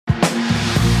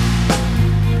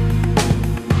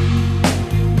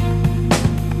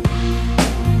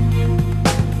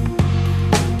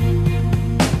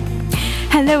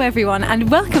Hello everyone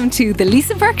and welcome to The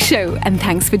Lisa Burke Show, and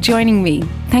thanks for joining me.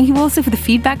 Thank you also for the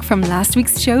feedback from last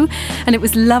week's show, and it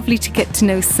was lovely to get to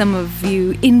know some of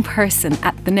you in person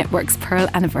at the network's Pearl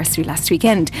anniversary last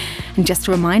weekend. And just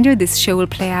a reminder, this show will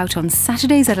play out on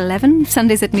Saturdays at 11,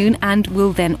 Sundays at noon, and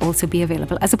will then also be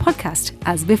available as a podcast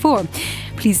as before.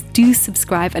 Please do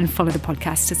subscribe and follow the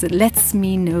podcast, as it lets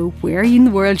me know where in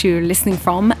the world you're listening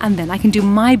from, and then I can do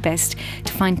my best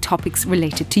to find topics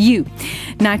related to you.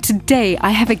 Now today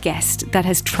I have a guest that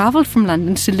has travelled from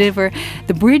London to deliver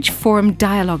the Bridge Forum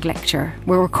Dialogue Lecture.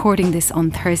 We're recording this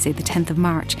on Thursday the 10th of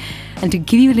March. And to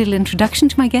give you a little introduction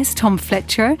to my guest, Tom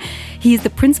Fletcher, he is the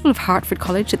principal of Hertford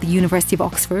College at the University of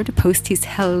Oxford, a post he's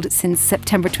held since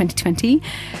September 2020.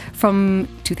 From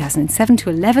 2007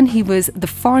 to 11, he was the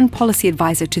foreign policy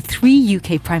advisor to 3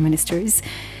 UK prime ministers.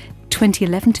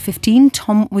 2011 to 15,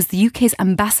 Tom was the UK's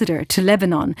ambassador to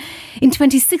Lebanon. In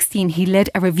 2016, he led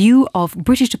a review of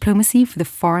British diplomacy for the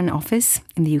Foreign Office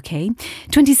in the UK.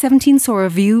 2017 saw a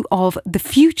review of the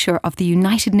future of the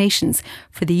United Nations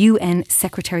for the UN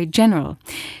Secretary General.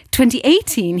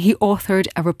 2018, he authored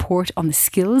a report on the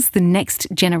skills the next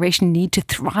generation need to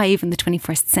thrive in the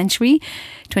 21st century.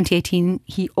 2018,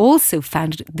 he also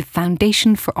founded the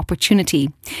Foundation for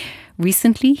Opportunity.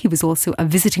 Recently, he was also a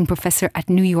visiting professor at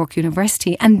New York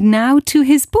University, and now to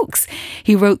his books.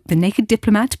 He wrote The Naked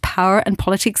Diplomat, Power and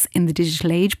Politics in the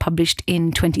Digital Age, published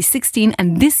in 2016,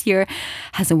 and this year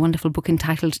has a wonderful book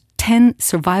entitled 10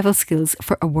 Survival Skills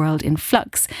for a World in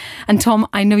Flux. And Tom,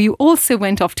 I know you also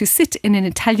went off to sit in an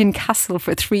Italian castle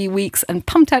for 3 weeks and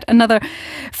pumped out another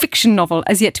fiction novel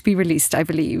as yet to be released, I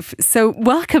believe. So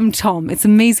welcome, Tom. It's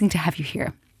amazing to have you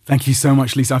here. Thank you so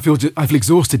much, Lisa. I feel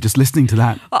exhausted just listening to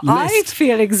that list. I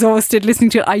feel exhausted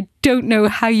listening to it. I don't know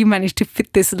how you managed to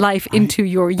fit this life into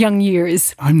your young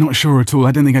years. I'm not sure at all.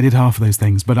 I don't think I did half of those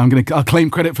things, but I'll claim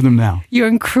credit for them now. You're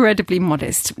incredibly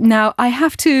modest. Now, I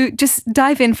have to just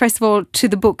dive in, first of all, to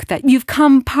the book that you've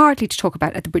come partly to talk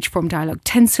about at the Bridge Forum Dialogue,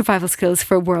 10 Survival Skills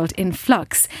for a World in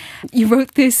Flux. You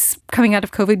wrote this coming out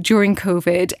of COVID, during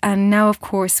COVID, and now, of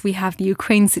course, we have the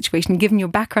Ukraine situation. Given your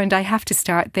background, I have to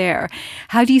start there.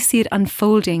 How do you see it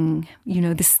unfolding,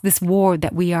 this war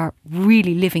that we are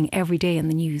really living every day in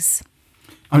the news?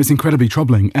 Oh, it's incredibly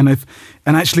troubling. And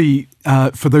actually,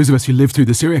 for those of us who lived through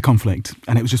the Syria conflict,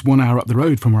 and it was just 1 hour up the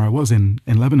road from where I was in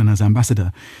Lebanon as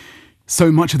ambassador,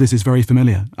 so much of this is very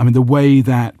familiar. I mean, the way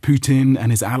that Putin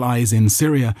and his allies in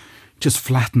Syria just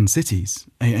flattened cities,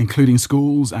 including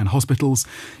schools and hospitals.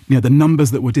 The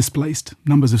numbers that were displaced,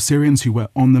 numbers of Syrians who were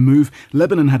on the move.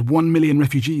 Lebanon had 1 million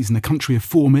refugees in a country of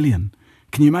 4 million.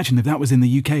 Can you imagine if that was in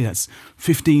the UK? That's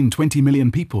 15, 20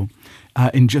 million people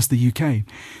in just the UK.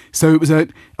 So it was a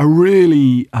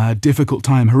really difficult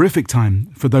time, horrific time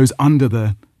for those under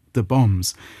the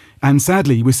bombs. And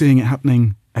sadly, we're seeing it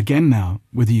happening again now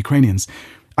with the Ukrainians.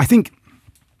 I think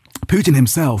Putin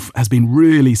himself has been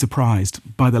really surprised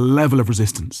by the level of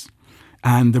resistance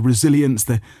and the resilience,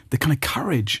 the kind of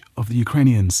courage of the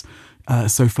Ukrainians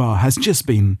so far has just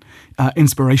been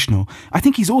inspirational. I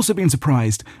think he's also been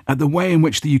surprised at the way in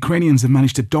which the Ukrainians have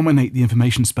managed to dominate the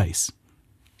information space.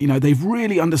 They've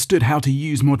really understood how to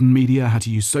use modern media, how to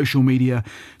use social media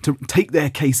to take their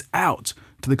case out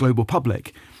to the global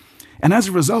public. And as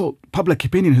a result, public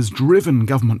opinion has driven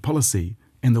government policy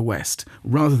in the West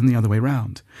rather than the other way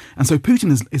around. And so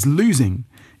Putin is losing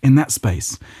in that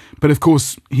space. But of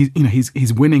course,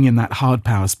 he's winning in that hard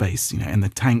power space, in the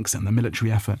tanks and the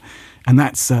military effort. And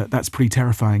that's pretty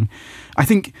terrifying. I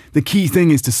think the key thing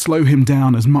is to slow him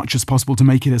down as much as possible, to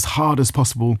make it as hard as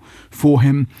possible for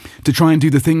him, to try and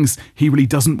do the things he really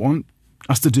doesn't want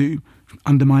us to do,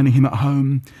 undermining him at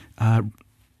home,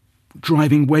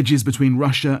 driving wedges between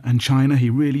Russia and China. He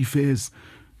really fears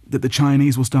that the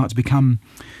Chinese will start to become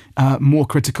more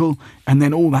critical, and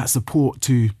then all that support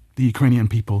to the Ukrainian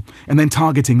people, and then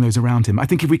targeting those around him. I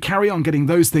think if we carry on getting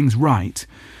those things right,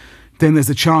 then there's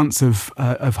a chance of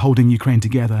holding Ukraine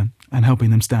together and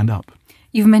helping them stand up.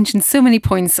 You've mentioned so many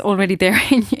points already there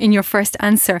in your first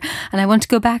answer, and I want to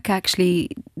go back actually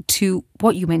to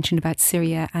what you mentioned about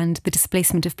Syria and the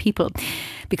displacement of people,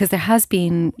 because there has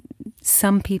been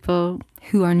some people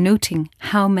who are noting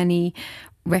how many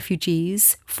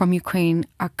refugees from Ukraine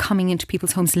are coming into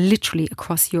people's homes literally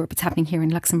across Europe. It's happening here in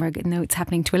Luxembourg. I know it's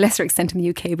happening to a lesser extent in the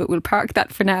UK, but we'll park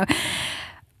that for now.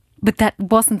 But that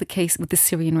wasn't the case with the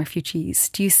Syrian refugees.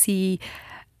 Do you see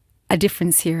a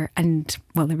difference here? And,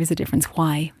 well, there is a difference.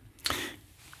 Why?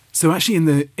 So actually in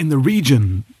the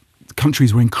region,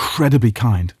 countries were incredibly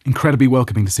kind, incredibly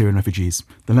welcoming to Syrian refugees.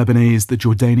 The Lebanese, the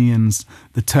Jordanians,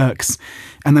 the Turks.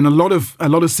 And then a lot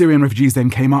of Syrian refugees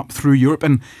then came up through Europe.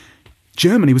 And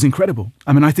Germany was incredible.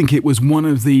 I mean, I think it was one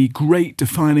of the great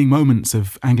defining moments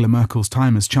of Angela Merkel's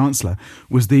time as Chancellor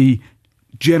was the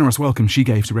generous welcome she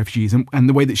gave to refugees and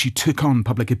the way that she took on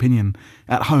public opinion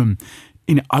at home.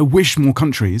 I wish more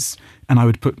countries, and I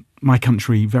would put my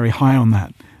country very high on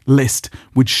that list,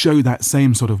 would show that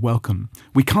same sort of welcome.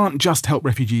 We can't just help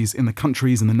refugees in the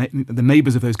countries and the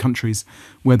neighbours of those countries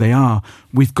where they are.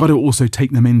 We've got to also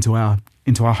take them into our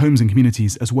homes and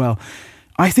communities as well.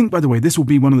 I think, by the way, this will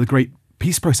be one of the great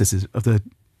peace processes of the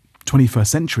 21st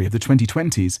century, of the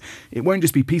 2020s. It won't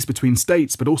just be peace between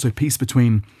states, but also peace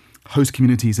between host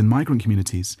communities and migrant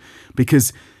communities,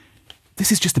 because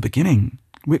this is just the beginning.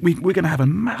 We're going to have a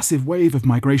massive wave of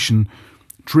migration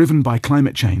driven by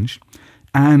climate change,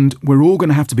 and we're all going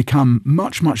to have to become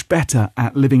much, much better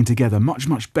at living together, much,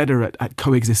 much better at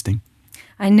coexisting.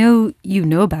 I know you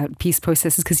know about peace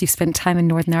processes because you've spent time in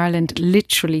Northern Ireland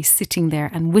literally sitting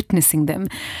there and witnessing them.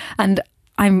 And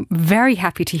I'm very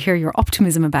happy to hear your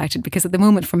optimism about it, because at the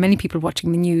moment, for many people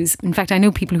watching the news, in fact, I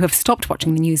know people who have stopped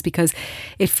watching the news because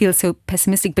it feels so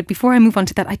pessimistic. But before I move on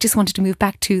to that, I just wanted to move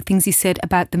back to things you said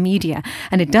about the media.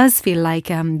 And it does feel like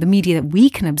the media that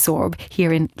we can absorb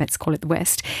here in, let's call it the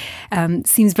West,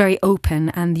 seems very open.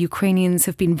 And the Ukrainians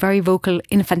have been very vocal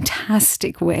in a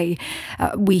fantastic way.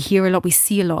 We hear a lot, we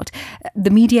see a lot.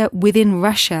 The media within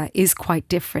Russia is quite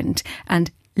different. And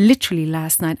literally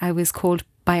last night, I was called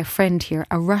by a friend here,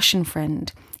 a Russian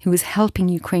friend who was helping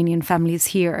Ukrainian families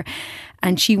here.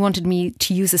 And she wanted me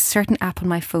to use a certain app on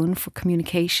my phone for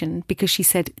communication, because she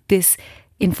said this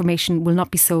information will not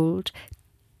be sold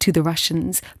to the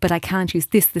Russians, but I can't use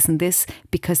this, this and this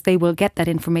because they will get that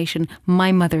information.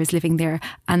 My mother is living there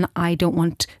and I don't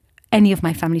want any of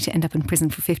my family to end up in prison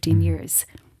for 15 years.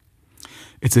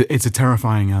 It's a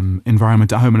terrifying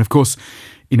environment at home. And of course,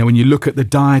 when you look at the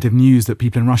diet of news that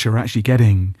people in Russia are actually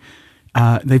getting,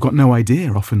 they've got no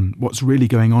idea often what's really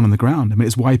going on the ground. I mean,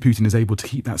 it's why Putin is able to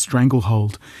keep that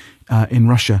stranglehold in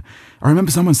Russia. I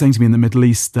remember someone saying to me in the Middle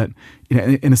East that,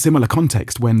 in a similar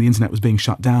context, when the internet was being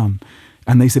shut down,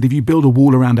 and they said, if you build a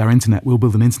wall around our internet, we'll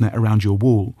build an internet around your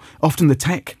wall. Often the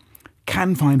tech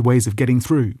can find ways of getting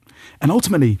through. And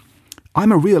ultimately,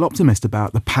 I'm a real optimist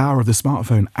about the power of the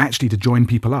smartphone actually to join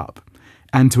people up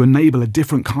and to enable a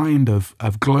different kind of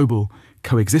global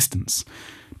coexistence.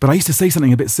 But I used to say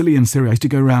something a bit silly in Syria. I used to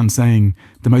go around saying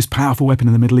the most powerful weapon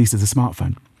in the Middle East is a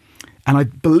smartphone. And I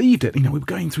believed it. We were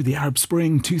going through the Arab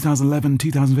Spring, 2011,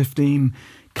 2015.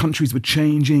 Countries were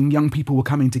changing. Young people were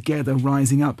coming together,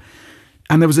 rising up.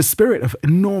 And there was a spirit of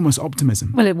enormous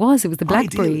optimism. Well, it was the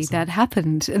BlackBerry that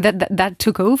happened, that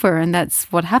took over. And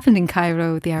that's what happened in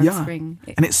Cairo, the Arab Spring.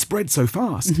 And it spread so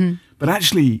fast. Mm-hmm. But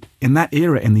actually, in that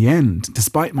era, in the end,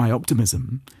 despite my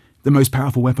optimism, the most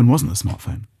powerful weapon wasn't the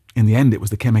smartphone. In the end, it was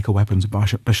the chemical weapons of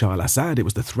Bashar al-Assad. It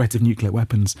was the threat of nuclear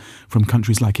weapons from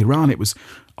countries like Iran. It was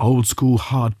old school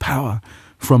hard power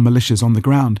from militias on the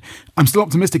ground. I'm still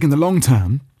optimistic in the long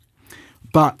term,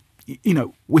 but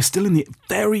we're still in the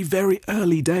very, very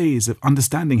early days of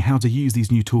understanding how to use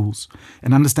these new tools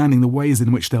and understanding the ways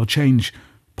in which they'll change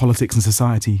politics and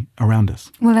society around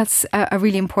us. Well, that's a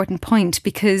really important point,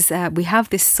 because we have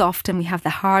this soft and we have the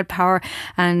hard power,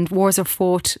 and wars are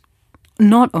fought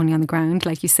not only on the ground,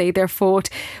 like you say. They're fought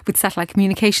with satellite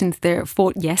communications. They're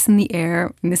fought, yes, in the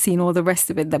air, in the sea, and all the rest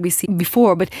of it that we've seen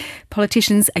before. But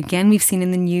politicians, again, we've seen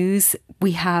in the news,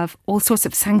 we have all sorts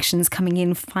of sanctions coming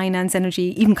in, finance,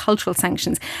 energy, even cultural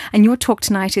sanctions. And your talk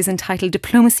tonight is entitled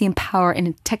Diplomacy and Power in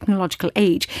a Technological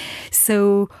Age.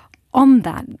 So on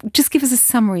that, just give us a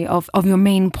summary of your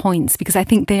main points, because I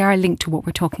think they are linked to what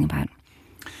we're talking about.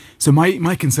 So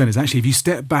my concern is actually, if you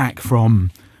step back from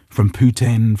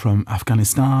Putin, from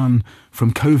Afghanistan,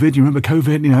 from COVID. You remember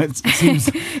COVID?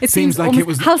 It seems like it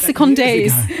was Halcyon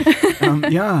days.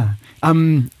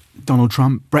 Donald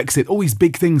Trump, Brexit, all these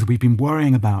big things we've been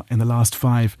worrying about in the last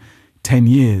 5-10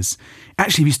 years.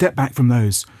 Actually, if you step back from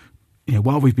those,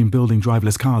 while we've been building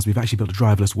driverless cars, we've actually built a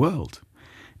driverless world.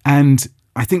 And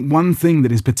I think one thing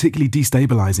that is particularly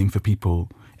destabilizing for people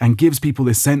and gives people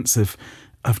this sense of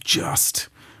just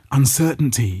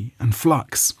uncertainty and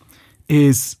flux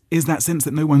is that sense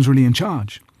that no one's really in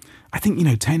charge. I think,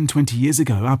 10, 20 years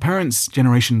ago, our parents'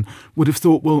 generation would have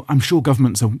thought, well, I'm sure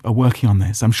governments are working on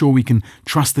this. I'm sure we can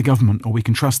trust the government, or we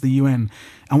can trust the UN.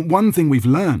 And one thing we've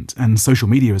learned, and social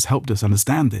media has helped us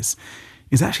understand this,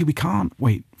 is actually we can't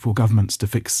wait for governments to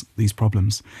fix these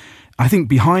problems. I think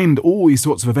behind all these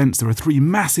sorts of events, there are 3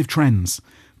 massive trends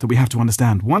that we have to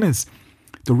understand. One is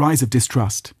the rise of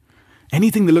distrust.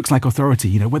 Anything that looks like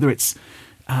authority, whether it's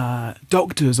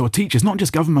doctors or teachers, not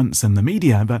just governments and the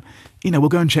media, but, we'll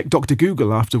go and check Dr.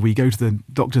 Google after we go to the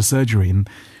doctor's surgery, and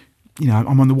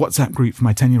I'm on the WhatsApp group for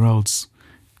my 10-year-olds,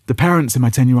 the parents in my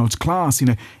 10-year-old's class,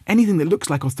 anything that looks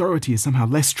like authority is somehow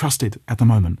less trusted at the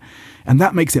moment. And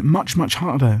that makes it much, much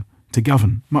harder to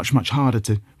govern, much, much harder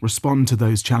to respond to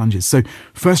those challenges. So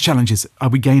first challenge is, are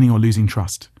we gaining or losing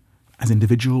trust as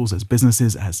individuals, as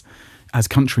businesses, as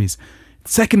countries?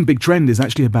 Second big trend is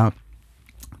actually about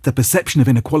the perception of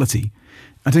inequality.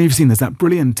 I don't know if you've seen, there's that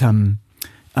brilliant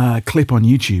clip on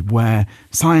YouTube where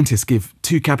scientists give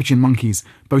two capuchin monkeys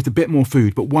both a bit more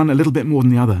food, but one a little bit more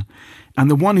than the other. And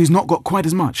the one who's not got quite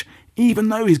as much, even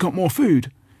though he's got more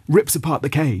food, rips apart the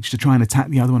cage to try and attack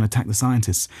the other one, attack the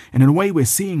scientists. And in a way, we're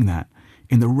seeing that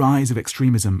in the rise of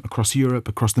extremism across Europe,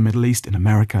 across the Middle East, in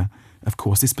America, of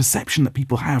course, this perception that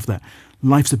people have that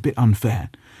life's a bit unfair.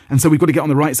 And so we've got to get on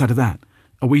the right side of that.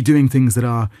 Are we doing things that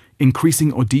are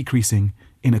increasing or decreasing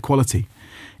inequality?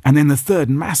 And then the third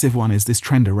massive one is this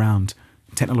trend around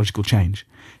technological change.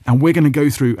 And we're going to go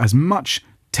through as much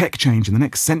tech change in the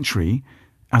next century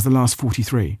as the last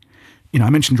 43. I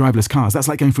mentioned driverless cars. That's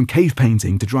like going from cave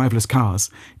painting to driverless cars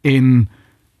in,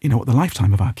 the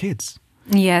lifetime of our kids.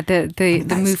 Yeah, the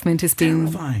movement has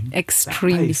been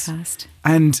extremely fast.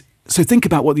 And so think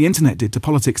about what the internet did to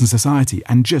politics and society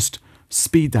and just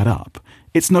speed that up.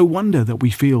 It's no wonder that we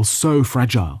feel so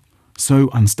fragile, so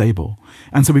unstable.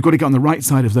 And so we've got to get on the right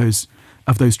side of those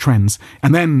trends.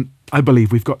 And then I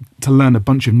believe we've got to learn a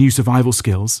bunch of new survival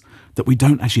skills that we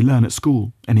don't actually learn at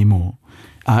school anymore,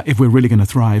 if we're really going to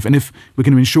thrive. And if we're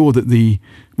going to ensure that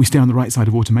we stay on the right side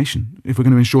of automation, if we're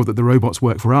going to ensure that the robots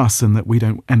work for us and that we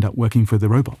don't end up working for the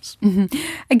robots. Mm-hmm.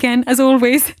 Again, as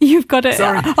always, you've got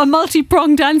a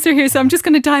multi-pronged answer here. So I'm just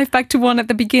going to dive back to one at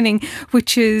the beginning,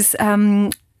 which is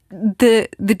the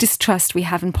distrust we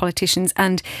have in politicians.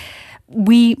 And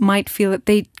we might feel that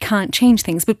they can't change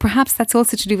things, but perhaps that's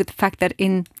also to do with the fact that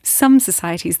in some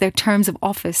societies, their terms of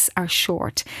office are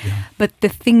short. Yeah. But the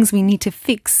things we need to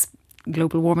fix,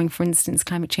 global warming, for instance,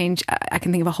 climate change, I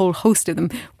can think of a whole host of them.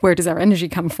 Where does our energy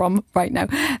come from right now?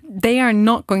 They are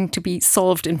not going to be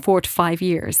solved in 4 to 5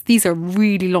 years. These are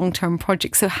really long-term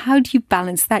projects. So how do you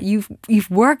balance that?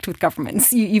 You've worked with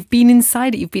governments. You've been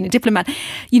inside it. You've been a diplomat.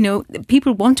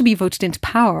 People want to be voted into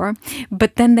power,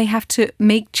 but then they have to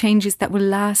make changes that will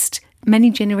last many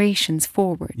generations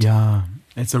forward. Yeah,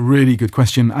 it's a really good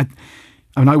question.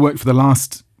 I worked for the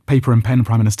last paper and pen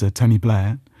Prime Minister, Tony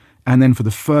Blair, and then for the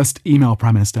first email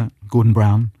Prime Minister, Gordon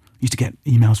Brown. Used to get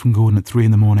emails from Gordon at 3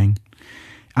 a.m.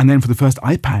 And then for the first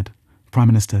iPad Prime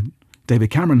Minister, David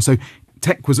Cameron. So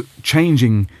tech was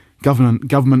changing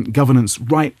governance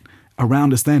right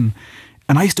around us then.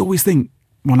 And I used to always think,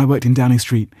 when I worked in Downing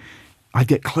Street, I'd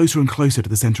get closer and closer to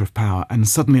the centre of power, and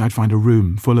suddenly I'd find a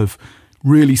room full of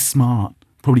really smart,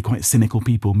 probably quite cynical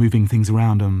people moving things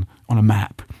around on a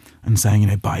map and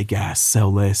saying, buy gas,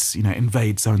 sell this,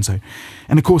 invade so-and-so.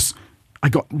 And of course, I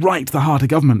got right to the heart of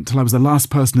government till I was the last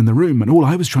person in the room. And all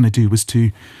I was trying to do was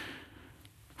to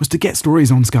get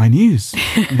stories on Sky News,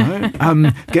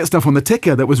 get stuff on the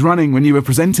ticker that was running when you were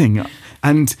presenting.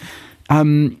 And,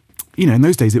 in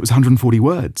those days, it was 140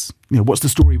 words. What's the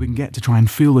story we can get to try and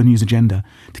fill the news agenda,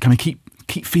 to kind of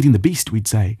keep feeding the beast, we'd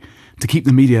say, to keep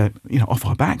the media, off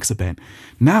our backs a bit.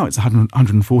 Now it's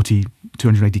 140,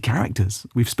 280 characters.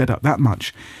 We've sped up that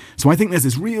much. So I think there's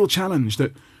this real challenge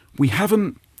that we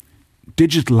haven't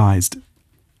digitalized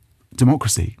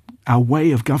democracy, our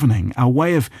way of governing, our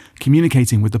way of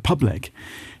communicating with the public,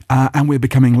 and we're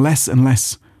becoming less and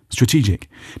less strategic.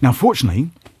 Now,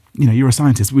 fortunately, you're a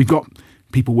scientist. We've got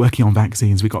people working on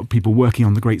vaccines. We've got people working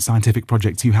on the great scientific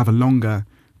projects who have a longer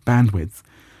bandwidth,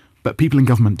 but people in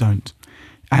government don't.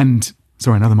 And,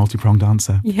 sorry, another multi-pronged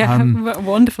answer. Yeah,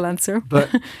 wonderful answer. But,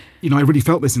 I really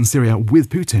felt this in Syria with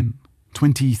Putin.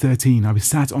 2013, I was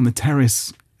sat on the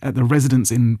terrace at the residence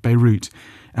in Beirut,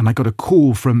 and I got a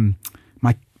call from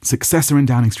my successor in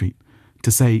Downing Street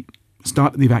to say,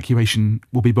 start the evacuation,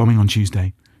 we'll be bombing on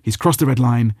Tuesday. He's crossed the red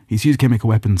line, he's used chemical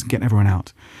weapons, get everyone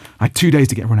out. I had 2 days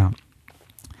to get everyone out.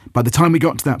 By the time we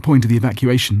got to that point of the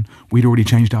evacuation, we'd already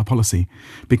changed our policy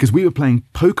because we were playing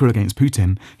poker against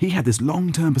Putin. He had this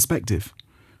long-term perspective.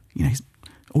 He's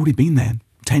already been there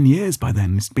 10 years by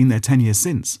then. He's been there 10 years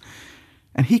since.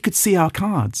 And he could see our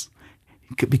cards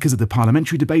because of the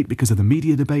parliamentary debate, because of the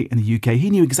media debate in the UK. He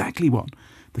knew exactly what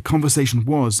the conversation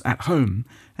was at home.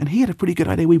 And he had a pretty good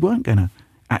idea we weren't going to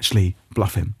actually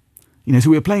bluff him.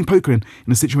 So we were playing poker in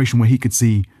a situation where he could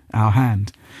see our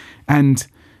hand. And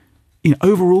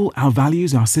overall, our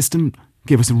values, our system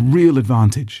give us a real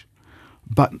advantage.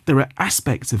 But there are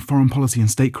aspects of foreign policy and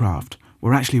statecraft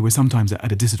where actually we're sometimes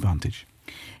at a disadvantage.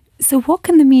 So what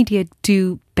can the media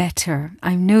do better?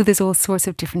 I know there's all sorts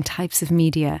of different types of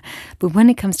media, but when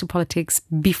it comes to politics,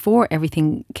 before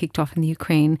everything kicked off in the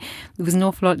Ukraine, there was an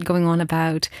awful lot going on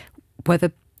about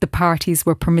whether the parties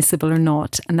were permissible or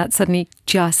not, and that suddenly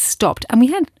just stopped. And we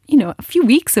had, a few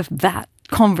weeks of that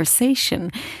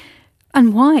conversation.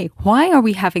 And why? Why are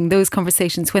we having those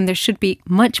conversations when there should be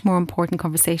much more important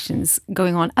conversations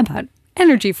going on about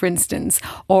energy, for instance,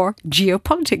 or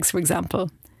geopolitics, for example?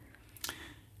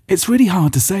 It's really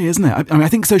hard to say, isn't it? I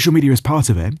think social media is part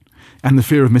of it, and the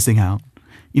fear of missing out.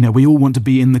 We all want to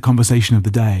be in the conversation of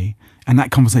the day, and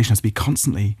that conversation has to be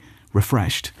constantly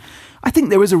refreshed. I think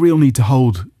there is a real need to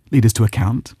hold leaders to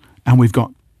account, and we've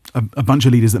got a bunch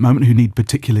of leaders at the moment who need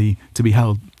particularly to be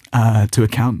held to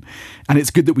account, and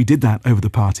it's good that we did that over the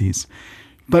parties.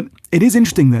 But it is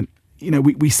interesting that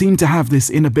we seem to have this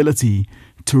inability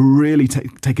to really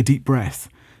take a deep breath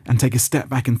and take a step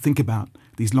back and think about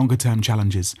these longer term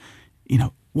challenges.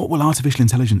 What will artificial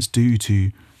intelligence do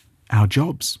to our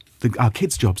jobs, our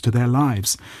kids' jobs, to their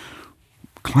lives?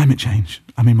 Climate change.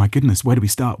 I mean, my goodness, where do we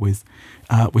start with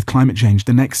climate change?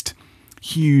 The next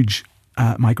huge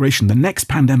migration, the next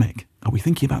pandemic. Are we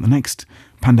thinking about the next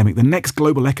pandemic, the next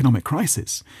global economic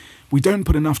crisis? We don't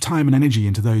put enough time and energy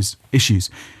into those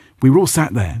issues. We were all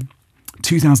sat there,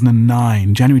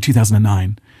 January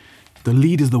 2009, the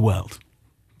leaders of the world,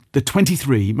 the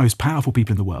 23 most powerful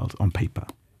people in the world on paper.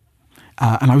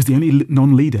 And I was the only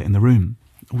non-leader in the room,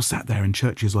 all sat there in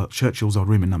Churchill's old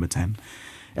room in number 10.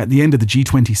 At the end of the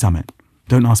G20 summit,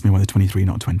 don't ask me why they're 23,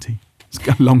 not 20. It's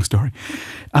a long story.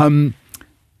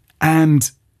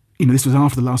 And, this was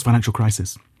after the last financial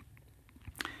crisis.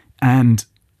 And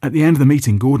at the end of the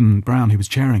meeting, Gordon Brown, who was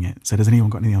chairing it, said, has anyone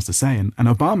got anything else to say? And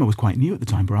Obama was quite new at the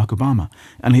time, Barack Obama.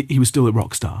 And he was still a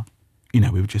rock star. We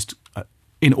were just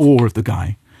in awe of the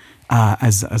guy,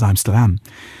 as I still am.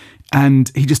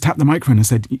 And he just tapped the microphone and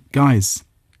said, guys,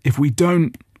 if we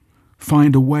don't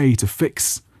find a way to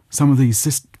fix some of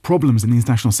these problems in the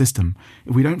international system,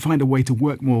 if we don't find a way to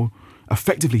work more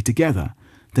effectively together,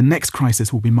 the next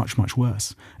crisis will be much, much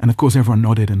worse. And of course, everyone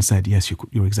nodded and said, yes,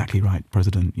 you're exactly right,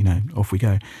 President, off we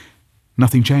go.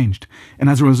 Nothing changed. And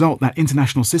as a result, that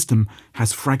international system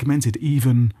has fragmented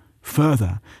even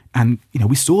further. And,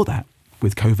 we saw that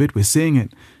with COVID. We're seeing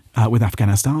it with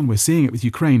Afghanistan. We're seeing it with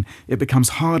Ukraine. It becomes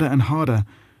harder and harder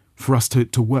for us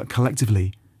to work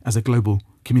collectively as a global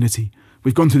community.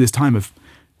 We've gone through this time of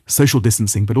social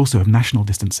distancing, but also of national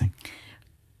distancing.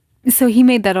 So he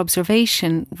made that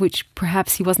observation, which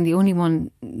perhaps he wasn't the only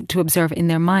one to observe in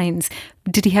their minds.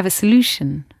 Did he have a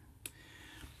solution?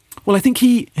 Well, I think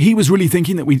he was really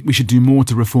thinking that we should do more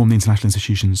to reform the international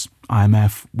institutions,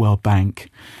 IMF, World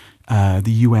Bank, the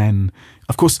UN.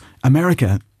 Of course,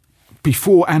 America,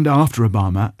 before and after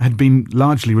Obama, had been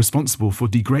largely responsible for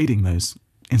degrading those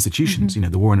institutions. Mm-hmm.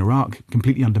 The war in Iraq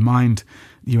completely undermined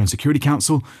the UN Security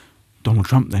Council. Donald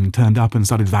Trump then turned up and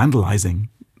started vandalizing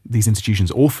these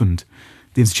institutions, orphaned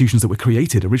the institutions that were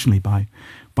created originally by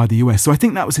the US. So I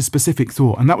think that was his specific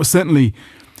thought. And that was certainly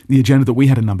the agenda that we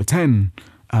had in number 10.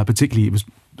 Particularly, it was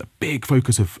a big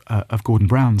focus of Gordon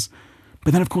Brown's.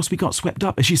 But then, of course, we got swept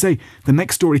up. As you say, the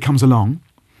next story comes along.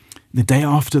 The day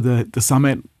after the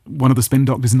summit, one of the spin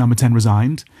doctors in number 10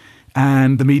 resigned.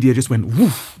 And the media just went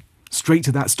woof, straight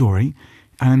to that story.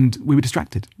 And we were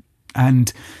distracted.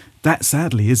 And that,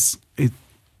 sadly, is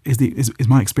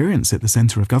my experience at the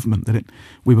centre of government, that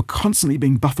we were constantly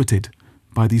being buffeted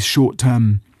by these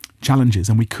short-term challenges,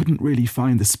 and we couldn't really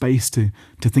find the space to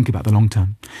think about the long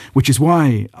term, which is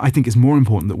why I think it's more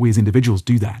important that we as individuals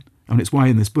do that. And it's why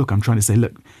in this book I'm trying to say,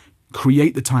 look,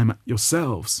 create the time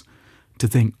yourselves to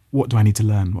think, what do I need to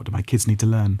learn? What do my kids need to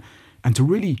learn? And to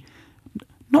really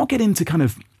not get into kind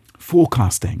of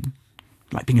forecasting,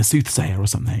 like being a soothsayer or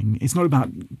something. It's not about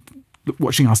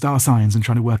watching our star signs and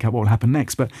trying to work out what will happen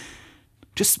next, but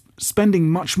just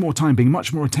spending much more time, being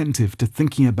much more attentive to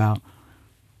thinking about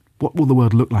what will the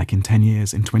world look like in 10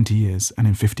 years, in 20 years, and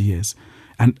in 50 years,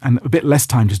 and a bit less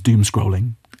time just doom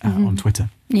scrolling on Twitter.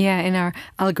 Yeah, in our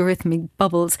algorithmic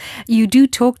bubbles. You do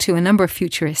talk to a number of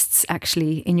futurists,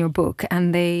 actually, in your book,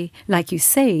 and they, like you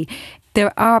say,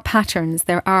 there are patterns,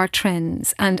 there are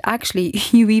trends, and actually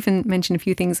you even mention a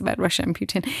few things about Russia and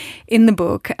Putin in the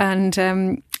book,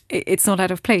 and it's not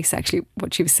out of place, actually,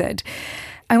 what you've said.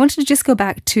 I wanted to just go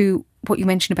back to what you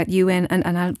mentioned about UN,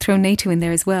 and I'll throw NATO in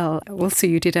there as well. Also,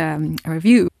 you did a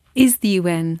review. Is the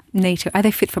UN, NATO, are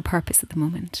they fit for purpose at the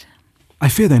moment? I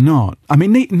fear they're not. I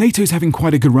mean, NATO's having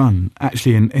quite a good run,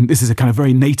 actually, and this is a kind of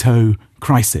very NATO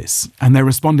crisis, and they're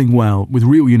responding well with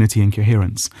real unity and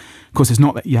coherence. Of course, it's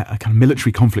not yet a kind of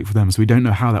military conflict for them, so we don't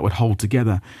know how that would hold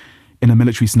together in a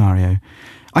military scenario.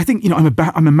 I think,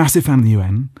 I'm a massive fan of the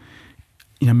UN.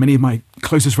 Many of my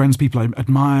closest friends, people I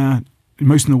admire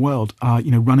most in the world, are,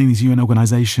 running these UN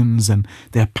organizations, and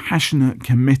they're passionate,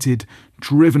 committed,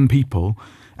 driven people.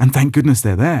 And thank goodness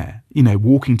they're there,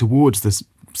 walking towards this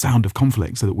sound of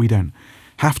conflict so that we don't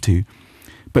have to.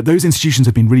 But those institutions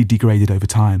have been really degraded over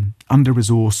time,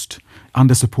 under-resourced,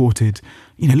 under-supported.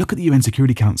 Look at the UN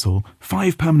Security Council,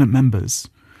 5 permanent members.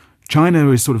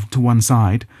 China is sort of to one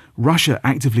side, Russia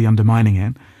actively undermining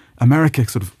it, America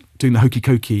sort of doing the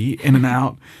hokey-cokey, in and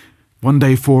out, one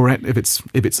day for it if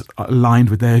it's aligned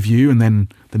with their view, and then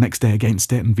the next day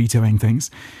against it and vetoing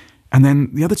things. And then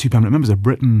the other 2 permanent members are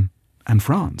Britain and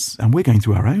France, and we're going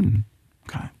through our own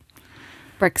kind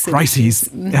of Brexit crises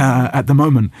at the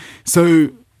moment.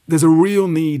 So there's a real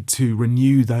need to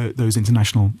renew those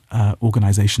international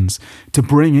organisations, to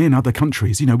bring in other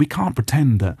countries. We can't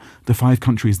pretend that the 5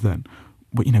 countries that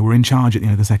were in charge at the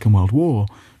end of the Second World War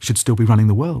should still be running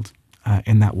the world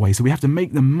in that way. So we have to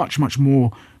make them much, much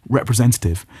more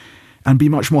representative and be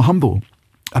much more humble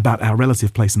about our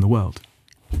relative place in the world.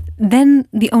 Then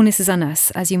the onus is on us,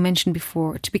 as you mentioned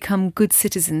before, to become good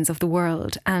citizens of the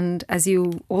world. And as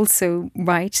you also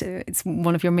write, it's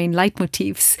one of your main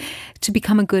leitmotifs, to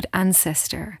become a good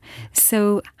ancestor.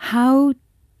 So how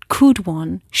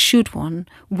should one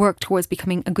work towards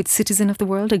becoming a good citizen of the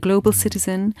world, a global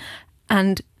citizen,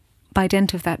 and by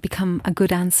dint of that become a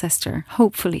good ancestor,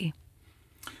 hopefully?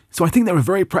 So I think there are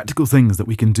very practical things that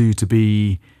we can do to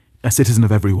be a citizen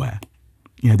of everywhere.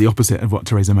 The opposite of what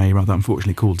Theresa May rather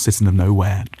unfortunately called citizen of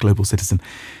nowhere, global citizen.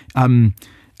 And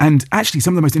actually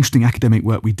some of the most interesting academic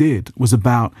work we did was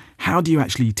about how do you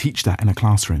actually teach that in a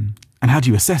classroom, and how do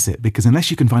you assess it? Because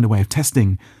unless you can find a way of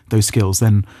testing those skills,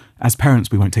 then as parents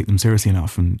we won't take them seriously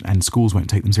enough, and schools won't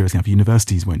take them seriously enough,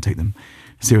 universities won't take them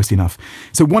seriously enough.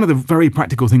 So one of the very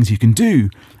practical things you can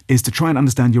do is to try and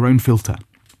understand your own filter,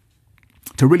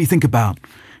 to really think about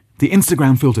the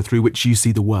Instagram filter through which you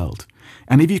see the world.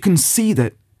 And if you can see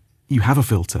that you have a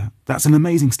filter, that's an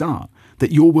amazing start,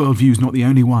 that your worldview is not the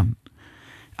only one.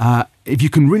 If you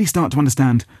can really start to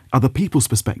understand other people's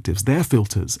perspectives, their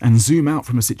filters, and zoom out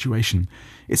from a situation,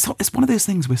 it's one of those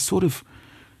things we're sort of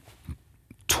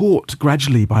taught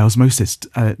gradually by osmosis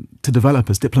to develop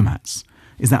as diplomats,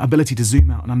 is that ability to zoom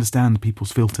out and understand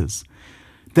people's filters.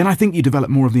 Then I think you develop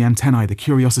more of the antennae, the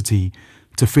curiosity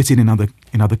to fit in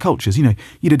other cultures.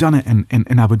 You'd have done it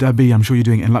in Abu Dhabi. I'm sure you're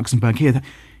doing it in Luxembourg here.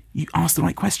 You ask the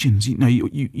right questions.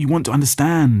 You want to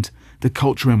understand the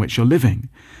culture in which you're living,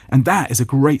 and that is a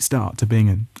great start to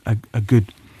being a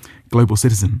good global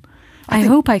citizen. I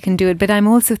hope I can do it, but I'm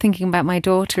also thinking about my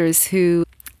daughters who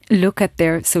look at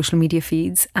their social media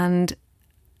feeds, and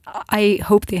I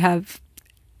hope they have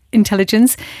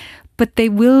intelligence, but they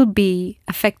will be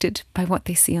affected by what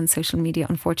they see on social media,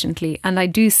 unfortunately. And I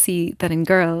do see that in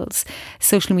girls,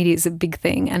 social media is a big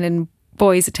thing, and in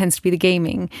boys it tends to be the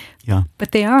gaming. Yeah.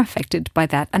 But they are affected by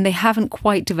that, and they haven't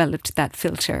quite developed that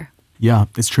filter. Yeah,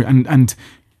 it's true. And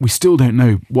we still don't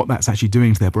know what that's actually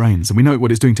doing to their brains. And we know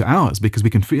what it's doing to ours because we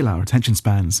can feel our attention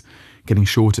spans getting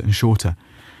shorter and shorter.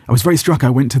 I was very struck. I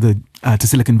went to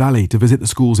Silicon Valley to visit the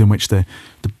schools in which the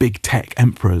big tech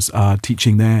emperors are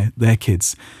teaching their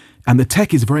kids. And the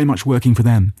tech is very much working for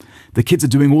them. The kids are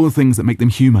doing all the things that make them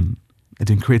human. They're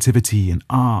doing creativity and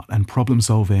art and problem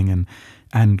solving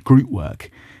and group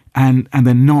work. And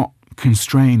they're not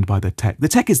constrained by the tech. The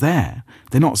tech is there.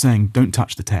 They're not saying, don't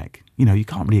touch the tech. You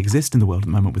can't really exist in the world at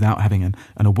the moment without having an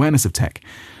awareness of tech.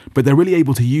 But they're really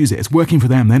able to use it. It's working for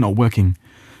them. They're not working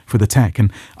for the tech.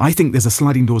 And I think there's a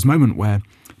sliding doors moment where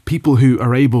people who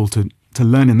are able to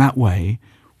learn in that way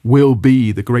will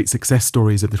be the great success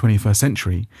stories of the 21st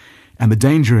century. And the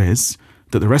danger is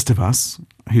that the rest of us,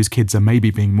 whose kids are maybe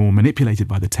being more manipulated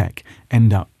by the tech,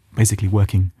 end up basically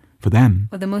working for them.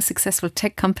 Well, the most successful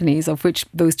tech companies, of which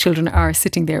those children are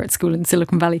sitting there at school in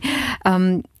Silicon Valley,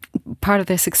 part of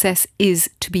their success is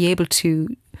to be able to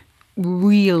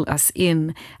reel us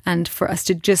in and for us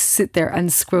to just sit there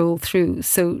and scroll through.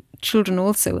 So children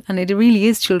also, and it really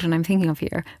is children I'm thinking of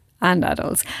here, and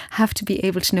adults, have to be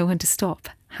able to know when to stop,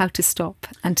 how to stop,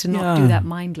 and to not do that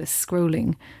mindless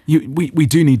scrolling. We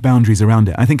do need boundaries around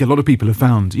it. I think a lot of people have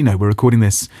found, we're recording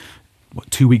this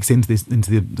 2 weeks into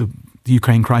the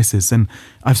Ukraine crisis, and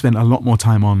I've spent a lot more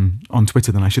time on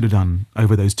Twitter than I should have done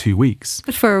over those 2 weeks.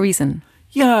 But for a reason.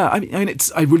 Yeah, I mean,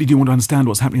 I really do want to understand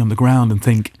what's happening on the ground and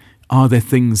think, are there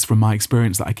things from my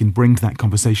experience that I can bring to that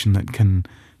conversation that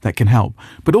can help?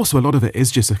 But also a lot of it is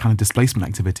just a kind of displacement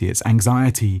activity. It's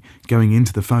anxiety going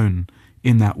into the phone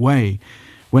in that way.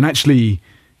 When actually,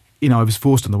 I was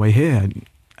forced on the way here,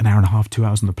 an hour and a half, 2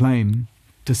 hours on the plane,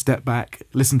 to step back,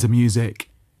 listen to music,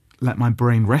 let my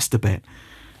brain rest a bit.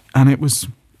 And it was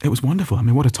wonderful. I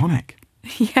mean, what a tonic.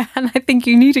 Yeah, and I think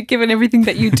you need it given everything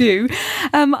that you do.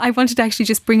 I wanted to actually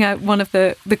just bring out one of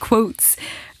the quotes.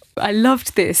 I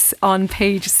loved this on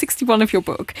page 61 of your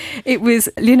book. It was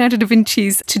Leonardo da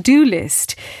Vinci's to-do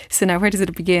list. So now where does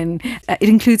it begin? It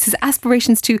includes his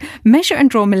aspirations to measure and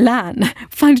draw Milan,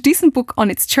 find a decent book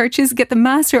on its churches, get the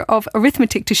master of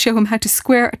arithmetic to show him how to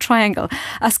square a triangle,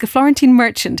 ask a Florentine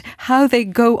merchant how they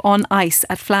go on ice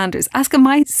at Flanders, ask a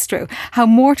maestro how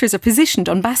mortars are positioned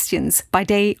on bastions by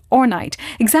day or night,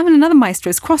 examine another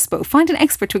maestro's crossbow, find an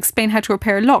expert to explain how to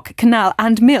repair a lock, canal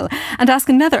and mill, and ask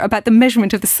another about the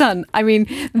measurement of the sun. I mean,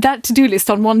 that to-do list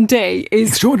on one day is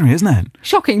extraordinary, isn't it?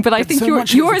 Shocking, but I think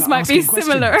yours might be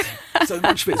similar. So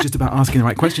much of it's just about asking the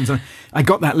right questions. I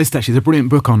got that list actually. It's a brilliant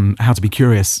book on how to be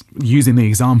curious using the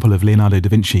example of Leonardo da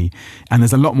Vinci. And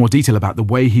there's a lot more detail about the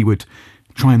way he would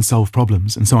try and solve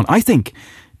problems and so on. I think,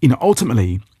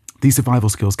 ultimately, these survival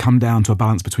skills come down to a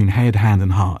balance between head, hand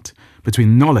and heart,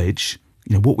 between knowledge,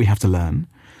 what we have to learn,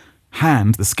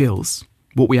 hand, the skills,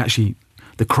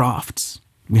 the crafts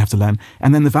we have to learn,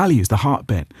 and then the values, the heart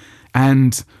bit.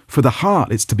 And for the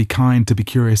heart, it's to be kind, to be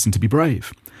curious, and to be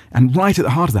brave. And right at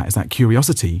the heart of that is that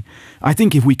curiosity. I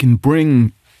think if we can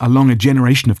bring along a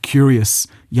generation of curious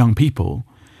young people,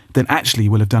 then actually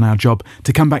we'll have done our job.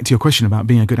 To come back to your question about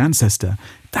being a good ancestor,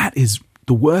 that is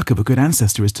the work of a good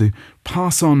ancestor, is to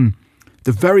pass on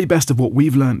the very best of what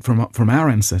we've learned from our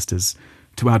ancestors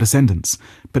to our descendants,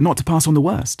 but not to pass on the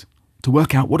worst. To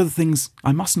work out what are the things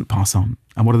I mustn't pass on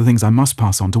and what are the things I must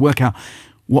pass on, to work out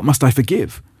what must I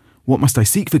forgive, what must I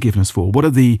seek forgiveness for, what are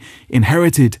the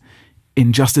inherited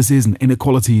injustices and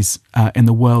inequalities in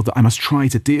the world that I must try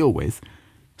to deal with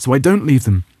so I don't leave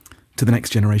them to the next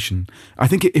generation. I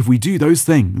think if we do those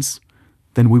things,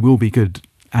 then we will be good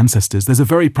ancestors. There's a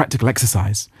very practical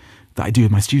exercise that I do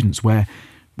with my students where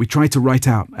we try to write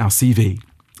out our CV.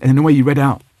 And in a way you read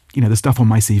out, the stuff on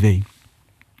my CV.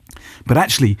 But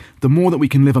actually, the more that we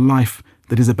can live a life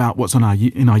that is about what's in our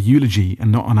eulogy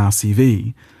and not on our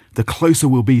CV, the closer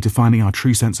we'll be to finding our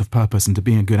true sense of purpose and to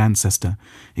being a good ancestor.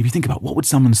 If you think about what would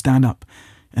someone stand up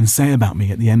and say about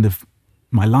me at the end of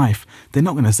my life, they're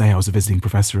not going to say I was a visiting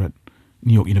professor at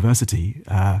New York University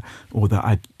or that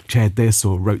I chaired this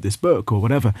or wrote this book or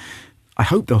whatever. I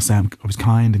hope they'll say I was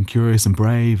kind and curious and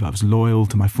brave, I was loyal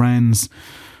to my friends,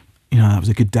 I was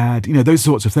a good dad, those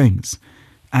sorts of things.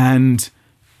 And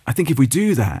I think if we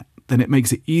do that, then it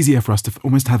makes it easier for us to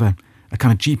almost have a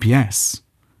kind of GPS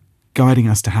guiding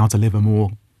us to how to live a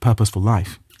more purposeful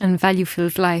life. And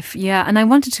value-filled life, yeah. And I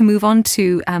wanted to move on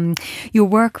to your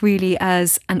work really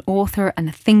as an author and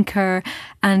a thinker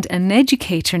and an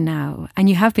educator now. And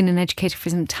you have been an educator for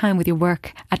some time with your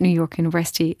work at New York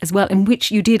University as well, in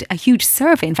which you did a huge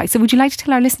survey, in fact. So would you like to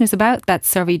tell our listeners about that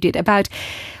survey you did, about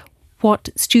what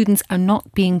students are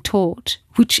not being taught,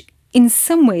 which in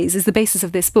some ways is the basis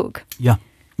of this book? Yeah,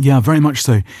 very much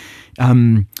so.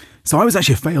 So I was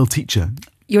actually a failed teacher.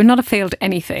 You're not a failed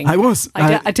anything. I was.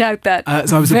 I doubt that.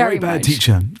 So I was a very bad much.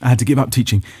 teacher. I had to give up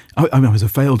teaching. I was a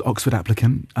failed Oxford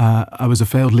applicant. I was a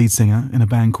failed lead singer in a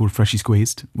band called Freshly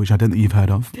Squeezed, which I don't think you've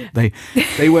heard of.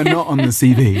 They were not on the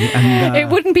CV. And it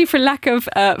wouldn't be for lack of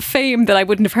fame that I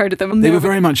wouldn't have heard of them. They were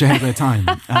very much ahead of their time.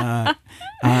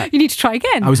 You need to try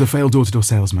again. I was a failed door-to-door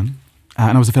salesman,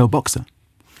 and I was a failed boxer.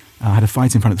 I had a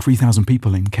fight in front of 3,000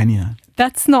 people in Kenya.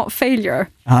 That's not failure.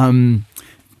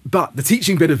 But the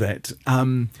teaching bit of it.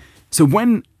 So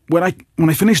when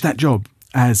I finished that job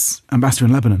as ambassador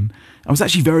in Lebanon, I was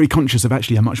actually very conscious of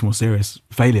actually a much more serious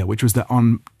failure, which was that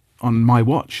on my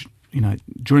watch,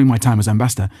 during my time as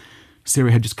ambassador,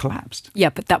 Syria had just collapsed.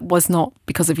 Yeah, but that was not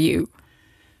because of you.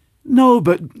 No,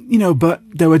 but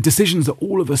there were decisions that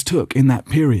all of us took in that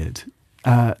period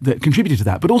that contributed to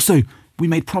that. But also, we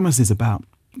made promises about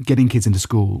getting kids into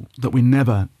school that we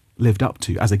never lived up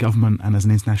to as a government and as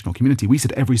an international community. We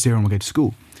said every Syrian will go to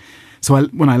school. So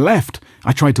when I left,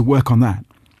 I tried to work on that.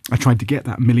 I tried to get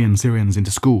that 1 million Syrians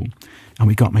into school, and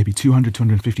we got maybe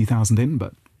 250,000 in,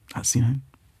 but that's,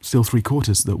 still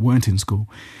 3/4 that weren't in school.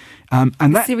 And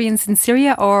that Syrians in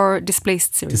Syria or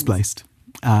displaced Syrians? Displaced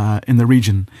in the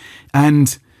region.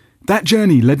 And that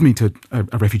journey led me to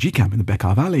a refugee camp in the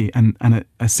Bekaa Valley, and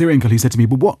a Syrian girl who said to me,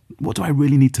 well, what do I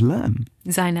really need to learn?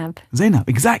 Zainab,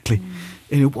 exactly.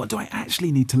 What do I actually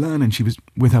need to learn? And she was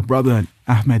with her brother,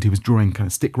 Ahmed, who was drawing kind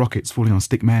of stick rockets falling on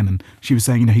stick men. And she was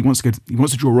saying, he wants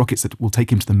to draw rockets that will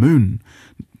take him to the moon,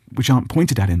 which aren't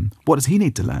pointed at him. What does he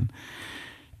need to learn?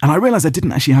 And I realised I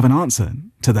didn't actually have an answer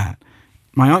to that.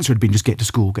 My answer had been just get to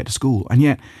school. And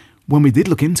yet, when we did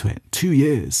look into it, 2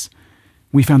 years,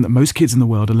 we found that most kids in the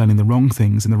world are learning the wrong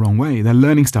things in the wrong way. They're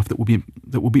learning stuff that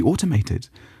will be automated.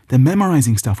 They're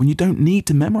memorizing stuff when you don't need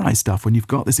to memorize stuff when you've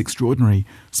got this extraordinary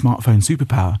smartphone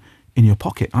superpower in your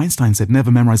pocket. Einstein said never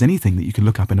memorize anything that you can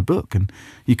look up in a book, and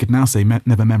you could now say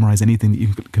never memorize anything that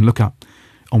you can look up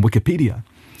on Wikipedia.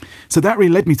 So that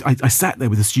really led me to, I sat there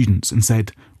with the students and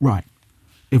said, right,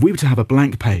 if we were to have a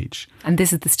blank page. And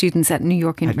this is the students at New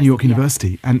York University. At New York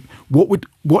University. And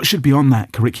what should be on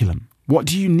that curriculum? What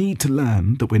do you need to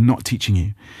learn that we're not teaching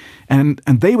you? And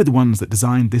they were the ones that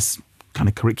designed this kind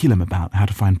of curriculum about how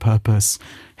to find purpose,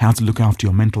 how to look after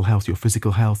your mental health, your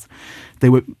physical health. They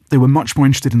were much more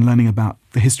interested in learning about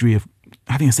the history of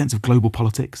having a sense of global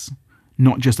politics,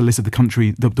 not just a list of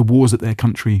the wars that their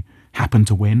country happened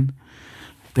to win.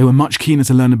 They were much keener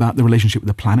to learn about the relationship with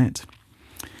the planet.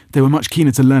 They were much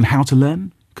keener to learn how to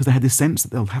learn, because they had this sense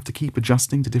that they'll have to keep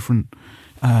adjusting to different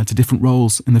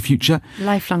roles in the future.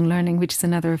 Lifelong learning, which is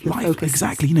another of your focuses.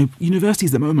 Exactly.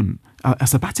 Universities at the moment are a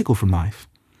sabbatical from life.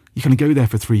 You kind of go there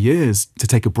for 3 years to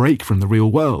take a break from the real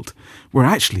world, where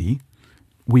actually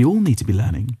we all need to be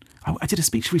learning. I did a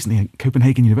speech recently at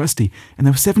Copenhagen University, and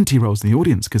there were 70-year-olds in the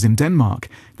audience, because in Denmark,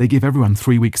 they give everyone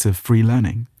 3 weeks of free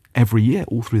learning every year,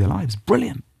 all through their lives.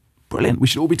 Brilliant. We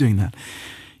should all be doing that.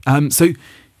 So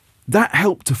that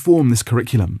helped to form this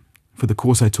curriculum for the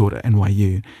course I taught at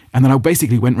NYU. And then I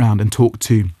basically went around and talked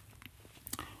to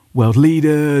world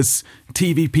leaders,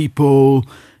 TV people,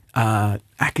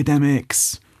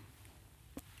 academics,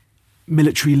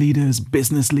 military leaders,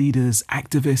 business leaders,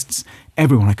 activists,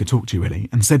 everyone I could talk to really,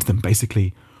 and said to them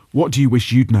basically, what do you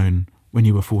wish you'd known when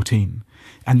you were 14?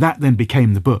 And that then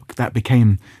became the book. That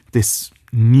became this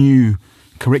new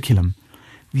curriculum.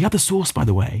 The other source, by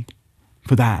the way,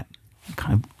 for that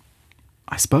kind of,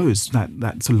 I suppose, that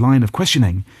sort of line of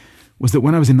questioning was that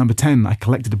when I was in number 10, I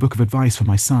collected a book of advice for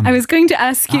my son. I was going to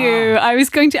ask you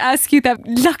that.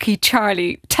 Lucky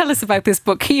Charlie. Tell us about this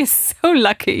book. He is so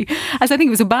lucky. As I think it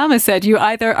was Obama said, you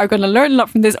either are going to learn a lot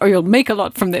from this or you'll make a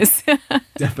lot from this.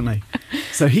 Definitely.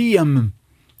 So he, the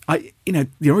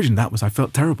origin of that was I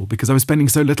felt terrible because I was spending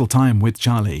so little time with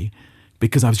Charlie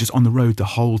because I was just on the road the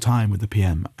whole time with the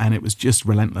PM, and it was just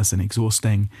relentless and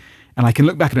exhausting. And I can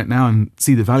look back at it now and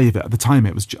see the value of it. At the time,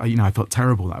 it was, I felt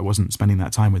terrible that I wasn't spending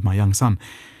that time with my young son.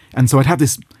 And so I'd have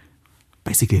this,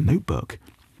 basically a notebook.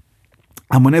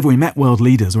 And whenever we met world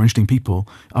leaders or interesting people,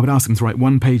 I would ask them to write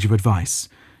 1 page of advice.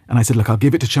 And I said, look, I'll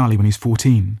give it to Charlie when he's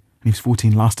 14. And he was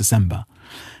 14 last December.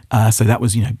 So that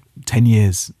was, 10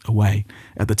 years away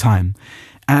at the time.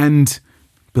 And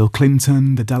Bill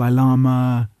Clinton, the Dalai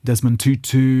Lama, Desmond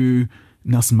Tutu,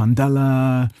 Nelson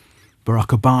Mandela,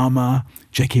 Barack Obama,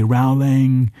 J.K.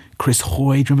 Rowling, Chris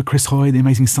Hoy. Do you remember Chris Hoy, the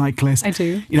amazing cyclist? I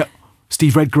do.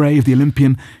 Steve Redgrave, the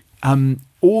Olympian.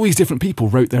 All these different people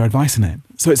wrote their advice in it.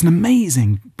 So it's an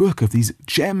amazing book of these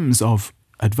gems of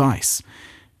advice.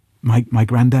 My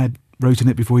granddad wrote in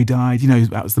it before he died.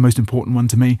 That was the most important one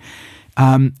to me.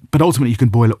 But ultimately, you can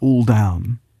boil it all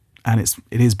down, and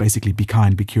it is basically be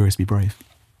kind, be curious, be brave.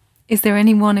 Is there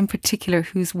anyone in particular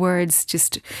whose words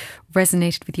just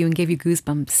resonated with you and gave you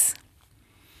goosebumps?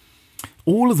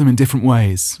 All of them in different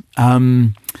ways.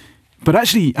 But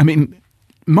actually,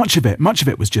 much of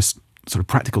it was just sort of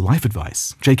practical life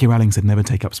advice. J.K. Rowling said never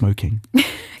take up smoking,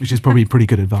 which is probably pretty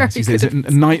good advice. He said it's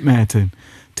a nightmare to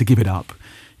give it up.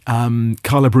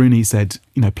 Carla Bruni said,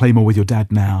 play more with your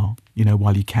dad now,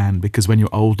 while you can, because when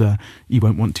you're older, you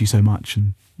won't want to so much,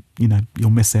 and you'll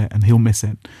miss it and he'll miss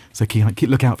it. So keep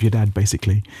look out for your dad,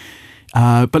 basically.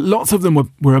 But lots of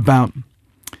them were about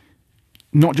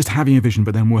not just having a vision,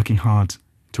 but then working hard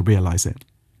to realize it.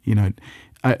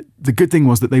 The good thing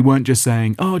was that they weren't just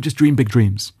saying, oh, just dream big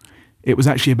dreams. It was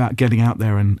actually about getting out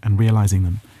there and realizing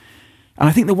them. And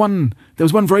I think there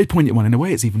was one very poignant one. In a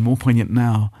way, it's even more poignant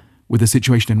now with the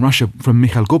situation in Russia from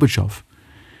Mikhail Gorbachev,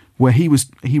 where he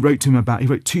wrote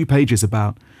 2 pages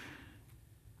about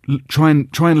try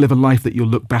and live a life that you'll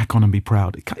look back on and be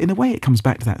proud. In a way, it comes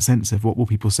back to that sense of what will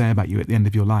people say about you at the end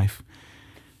of your life.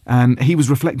 And he was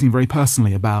reflecting very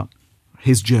personally about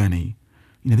his journey.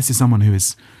 This is someone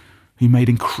who made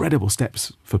incredible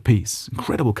steps for peace,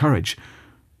 incredible courage,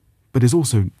 but is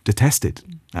also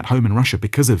detested at home in Russia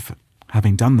because of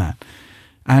having done that.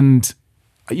 And,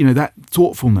 that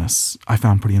thoughtfulness I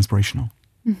found pretty inspirational.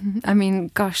 Mm-hmm.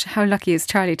 Gosh, how lucky is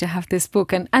Charlie to have this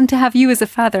book and to have you as a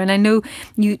father. And I know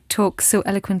you talk so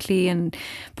eloquently and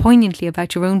poignantly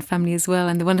about your own family as well,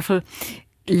 and the wonderful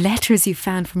letters you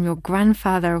found from your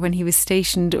grandfather when he was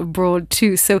stationed abroad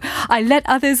too. So I let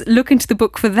others look into the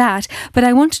book for that. But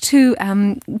I wanted to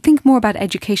think more about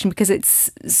education because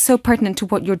it's so pertinent to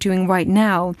what you're doing right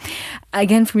now.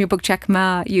 Again, from your book, Jack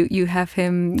Ma, you have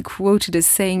him quoted as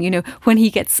saying, when he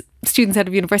gets students out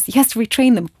of university, he has to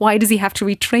retrain them. Why does he have to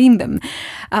retrain them?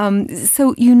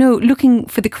 So, looking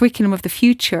for the curriculum of the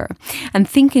future and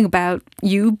thinking about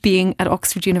you being at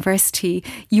Oxford University,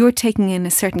 you're taking in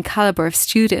a certain calibre of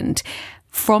student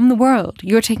from the world.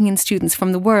 You're taking in students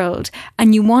from the world,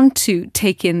 and you want to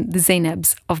take in the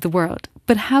Zainabs of the world.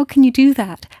 But how can you do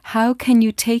that? How can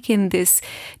you take in this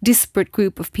disparate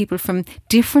group of people from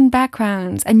different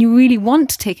backgrounds? And you really want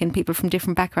to take in people from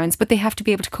different backgrounds, but they have to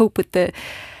be able to cope with the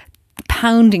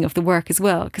pounding of the work as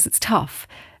well, because it's tough.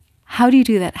 How do you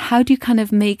do that? How do you kind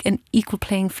of make an equal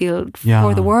playing field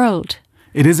for the world?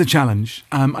 It is a challenge.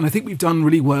 And I think we've done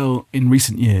really well in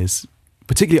recent years,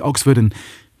 particularly at Oxford, and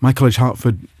my college,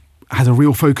 Hertford, has a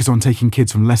real focus on taking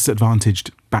kids from less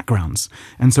advantaged backgrounds.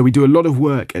 And so we do a lot of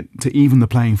work to even the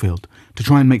playing field, to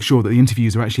try and make sure that the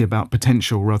interviews are actually about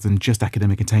potential rather than just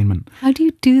academic attainment. How do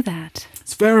you do that?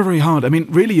 It's very, very hard. I mean,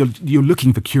 really, you're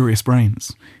looking for curious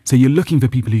brains. So you're looking for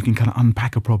people who can kind of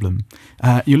unpack a problem.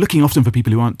 You're looking often for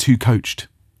people who aren't too coached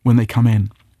when they come in,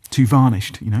 too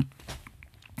varnished,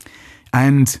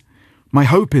 And my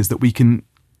hope is that we can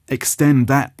extend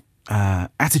that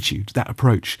attitude, that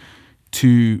approach,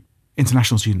 to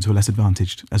international students who are less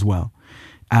advantaged as well.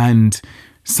 And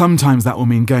sometimes that will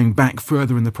mean going back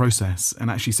further in the process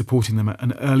and actually supporting them at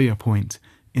an earlier point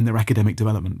in their academic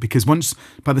development. Because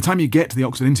by the time you get to the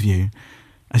Oxford interview,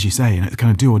 as you say, it's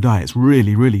kind of do or die. It's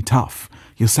really, really tough.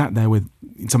 You're sat there with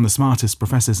some of the smartest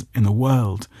professors in the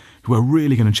world who are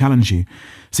really going to challenge you.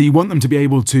 So you want them to be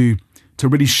able to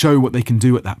really show what they can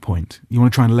do at that point. You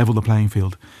want to try and level the playing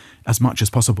field as much as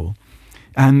possible.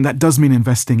 And that does mean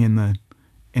investing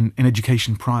in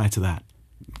education prior to that,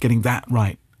 getting that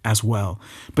right as well.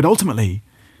 But ultimately,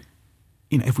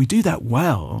 if we do that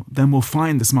well, then we'll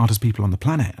find the smartest people on the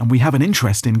planet. And we have an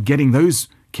interest in getting those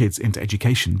kids into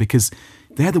education because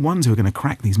they're the ones who are going to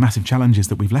crack these massive challenges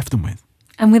that we've left them with.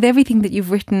 And with everything that you've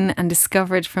written and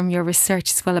discovered from your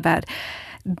research as well about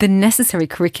the necessary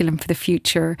curriculum for the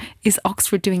future, is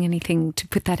Oxford doing anything to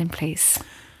put that in place?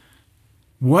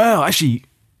 Well, actually,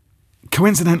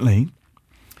 coincidentally,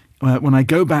 when I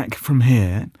go back from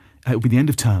here, it will be the end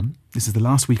of term. This is the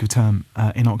last week of term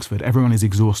in Oxford. Everyone is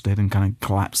exhausted and kind of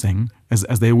collapsing, as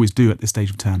they always do at this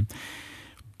stage of term.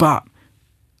 But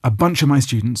a bunch of my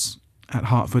students at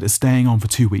Hertford are staying on for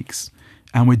 2 weeks,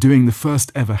 and we're doing the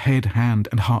first ever Head, Hand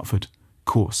and Hertford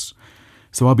course.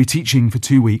 So I'll be teaching for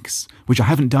 2 weeks, which I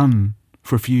haven't done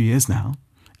for a few years now.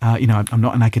 I'm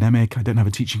not an academic. I don't have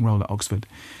a teaching role at Oxford.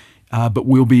 But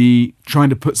we'll be trying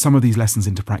to put some of these lessons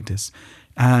into practice.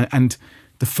 And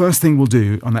the first thing we'll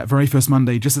do on that very first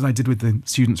Monday, just as I did with the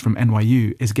students from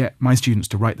NYU, is get my students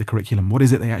to write the curriculum. What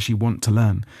is it they actually want to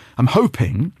learn? I'm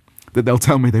hoping that they'll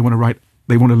tell me they want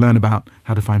to learn about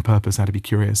how to find purpose, how to be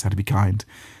curious, how to be kind,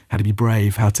 how to be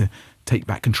brave, how to take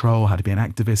back control, how to be an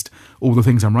activist, all the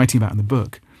things I'm writing about in the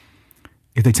book.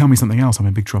 If they tell me something else, I'm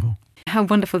in big trouble. How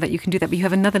wonderful that you can do that. But you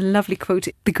have another lovely quote.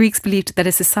 The Greeks believed that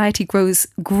a society grows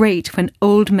great when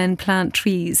old men plant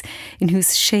trees in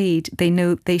whose shade they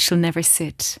know they shall never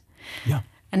sit. Yeah.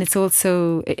 And it's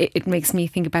also, it makes me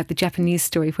think about the Japanese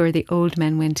story where the old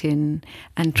men went in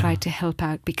and tried to help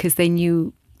out because they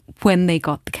knew when they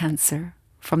got the cancer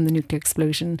from the nuclear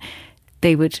explosion,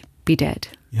 they would be dead.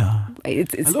 Yeah.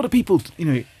 A lot of people,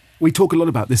 we talk a lot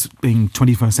about this being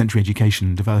 21st century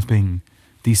education, developing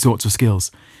these sorts of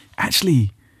skills.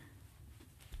 Actually,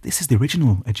 this is the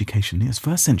original education. It's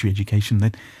first century education.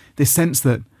 That this sense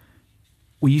that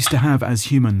we used to have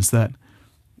as humans, that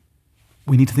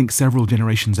we need to think several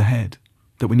generations ahead,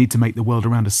 that we need to make the world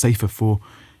around us safer for,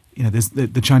 there's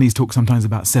the Chinese talk sometimes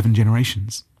about 7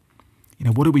 generations.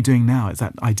 What are we doing now? It's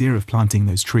that idea of planting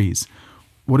those trees.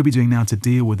 What are we doing now to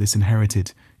deal with this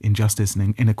inherited injustice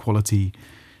and inequality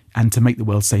and to make the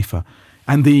world safer?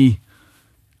 And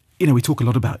we talk a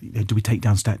lot about, do we take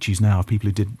down statues now of people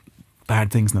who did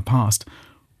bad things in the past?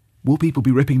 Will people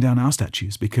be ripping down our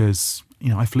statues because,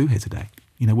 I flew here today?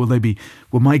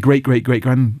 Will my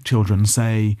great-great-great-grandchildren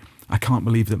say, I can't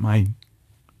believe that my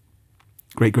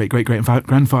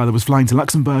great-great-great-great-grandfather was flying to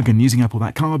Luxembourg and using up all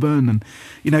that carbon and,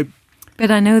 But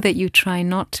I know that you try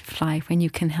not to fly when you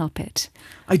can help it.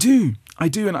 I do.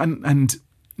 And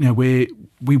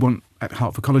we want, at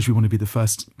Hertford College, we want to be the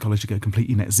first college to go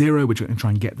completely net zero. We're going to try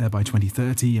and get there by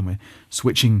 2030, and we're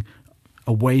switching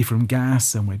away from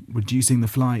gas, and we're reducing the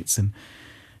flights, and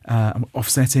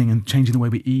offsetting and changing the way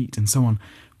we eat, and so on.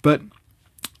 But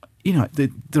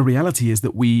the reality is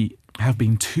that we have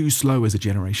been too slow as a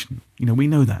generation. We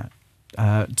know that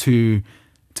to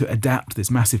adapt this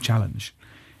massive challenge,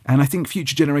 and I think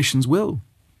future generations will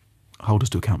hold us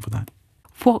to account for that.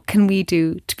 What can we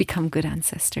do to become good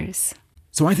ancestors?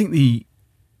 So I think the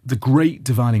great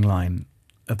dividing line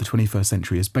of the 21st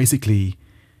century is basically,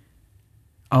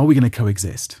 are we going to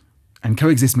coexist? And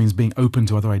coexist means being open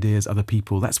to other ideas, other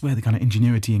people. That's where the kind of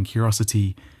ingenuity and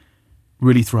curiosity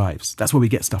really thrives. That's where we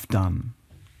get stuff done.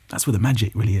 That's where the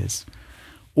magic really is.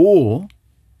 Or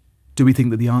do we think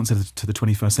that the answer to the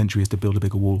 21st century is to build a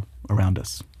bigger wall around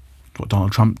us? It's what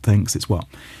Donald Trump thinks. It's what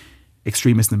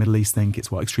extremists in the Middle East think.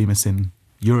 It's what extremists in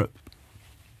Europe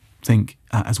think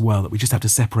as well, that we just have to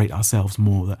separate ourselves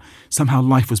more, that somehow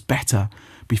life was better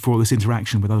before this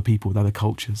interaction with other people, with other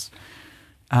cultures.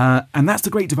 And that's the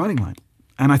great dividing line.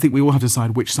 And I think we all have to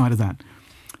decide which side of that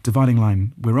dividing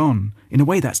line we're on. In a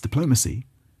way, that's diplomacy.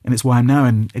 And it's why I'm now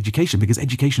in education, because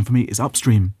education for me is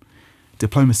upstream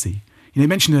diplomacy. You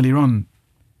mentioned earlier on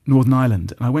Northern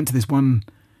Ireland, and I went to this one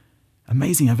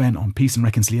amazing event on peace and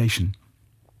reconciliation.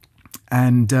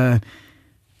 And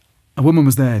a woman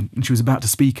was there, and she was about to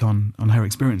speak on her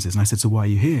experiences. And I said, so why are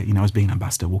you here? I was being an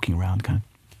ambassador, walking around, kind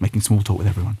of making small talk with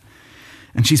everyone.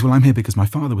 And she said, well, I'm here because my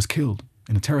father was killed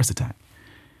in a terrorist attack.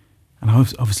 And I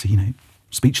was obviously,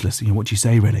 speechless. What do you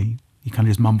say, really? You kind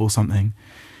of just mumble something.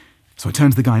 So I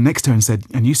turned to the guy next to her and said,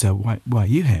 and you, sir, why are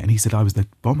you here? And he said, I was the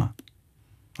bomber.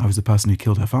 I was the person who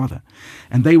killed her father.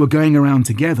 And they were going around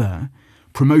together,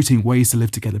 promoting ways to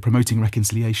live together, promoting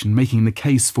reconciliation, making the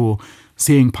case for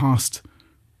seeing past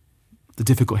the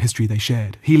difficult history they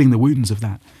shared, healing the wounds of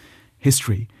that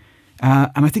history.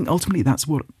 And I think ultimately that's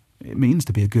what it means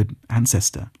to be a good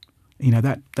ancestor.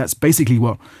 That's basically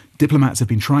what diplomats have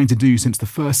been trying to do since the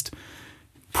first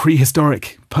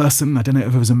prehistoric person, I don't know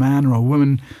if it was a man or a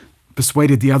woman,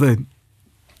 persuaded the other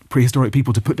prehistoric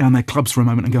people to put down their clubs for a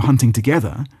moment and go hunting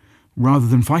together rather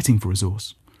than fighting for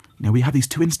resource. We have these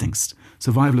two instincts,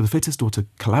 survival of the fittest or to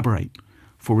collaborate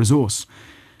for resource.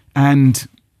 And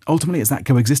ultimately it's that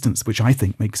coexistence which I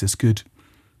think makes us good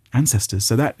ancestors.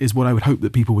 So that is what I would hope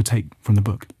that people would take from the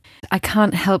book. I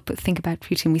can't help but think about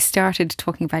Putin. We started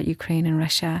talking about Ukraine and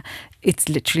Russia. It's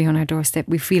literally on our doorstep.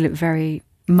 We feel it very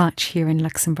much here in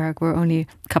Luxembourg. We're only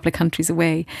a couple of countries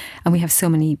away, and we have so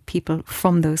many people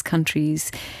from those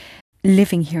countries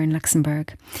living here in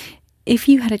Luxembourg. If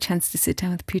you had a chance to sit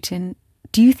down with Putin,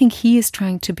 do you think he is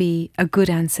trying to be a good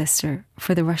ancestor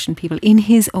for the Russian people in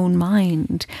his own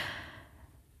mind?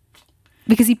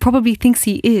 Because he probably thinks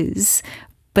he is,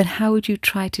 but how would you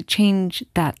try to change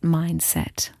that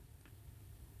mindset?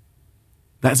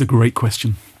 That's a great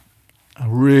question. A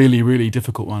really, really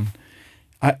difficult one.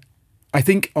 I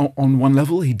think on one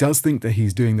level, he does think that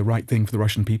he's doing the right thing for the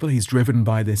Russian people. He's driven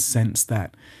by this sense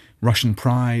that Russian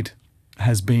pride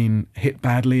has been hit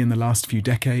badly in the last few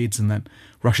decades, and that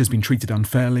Russia's been treated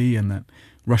unfairly, and that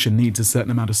Russia needs a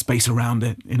certain amount of space around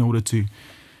it in order to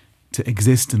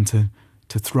exist and to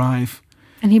thrive.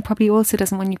 And he probably also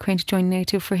doesn't want Ukraine to join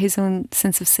NATO for his own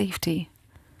sense of safety.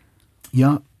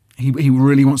 Yeah, he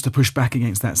really wants to push back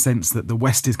against that sense that the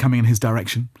West is coming in his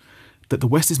direction, that the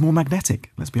West is more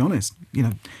magnetic, let's be honest.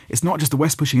 It's not just the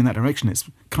West pushing in that direction, it's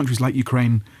countries like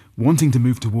Ukraine wanting to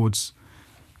move towards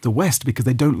the West because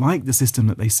they don't like the system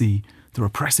that they see, the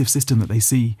repressive system that they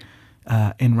see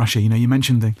in Russia. You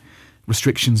mentioned the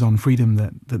restrictions on freedom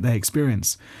that they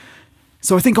experience.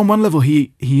 So I think on one level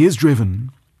he is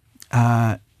driven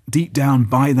deep down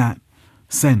by that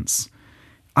sense.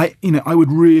 I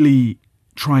would really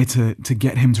try to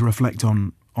get him to reflect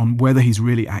on whether he's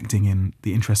really acting in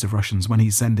the interest of Russians when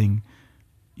he's sending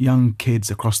young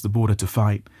kids across the border to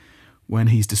fight, when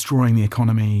he's destroying the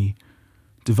economy,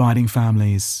 dividing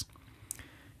families.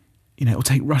 It'll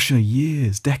take Russia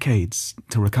years, decades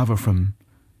to recover from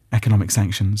economic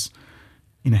sanctions.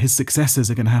 His successors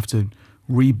are going to have to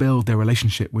rebuild their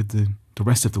relationship with the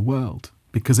rest of the world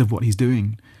because of what he's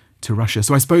doing to Russia.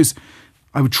 So I suppose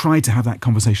I would try to have that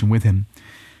conversation with him.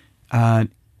 I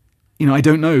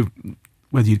don't know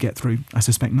whether you'd get through. I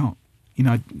suspect not.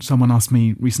 Someone asked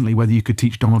me recently whether you could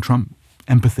teach Donald Trump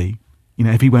empathy.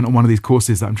 If he went on one of these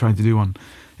courses that I'm trying to do on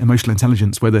emotional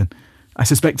intelligence, whether I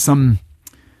suspect some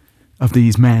of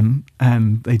these men,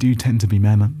 and they do tend to be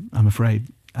men, I'm afraid,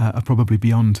 are probably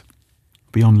beyond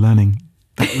learning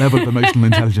that level of emotional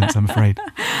intelligence, I'm afraid.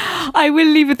 I will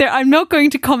leave it there. I'm not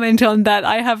going to comment on that.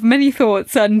 I have many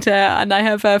thoughts, and I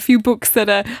have a few books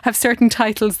that have certain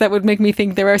titles that would make me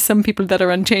think there are some people that are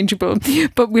unchangeable.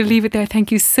 But we'll leave it there.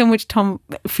 Thank you so much, Tom,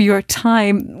 for your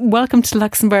time. Welcome to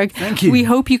Luxembourg. Thank you. We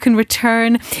hope you can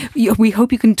return. We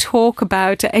hope you can talk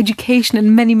about education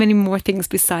and many, many more things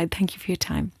beside. Thank you for your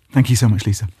time. Thank you so much,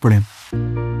 Lisa. Brilliant.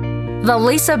 The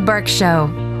Lisa Burke Show.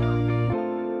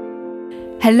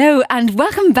 Hello and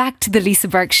welcome back to the Lisa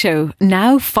Burke Show.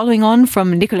 Now, following on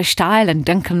from Nicola Stahl and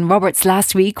Duncan Roberts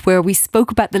last week, where we spoke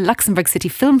about the Luxembourg City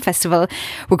Film Festival,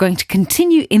 we're going to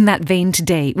continue in that vein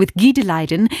today with Guy de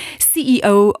Leiden,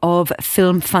 CEO of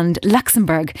Film Fund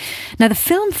Luxembourg. Now, the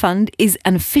Film Fund is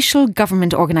an official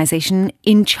government organisation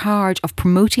in charge of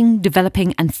promoting,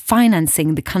 developing and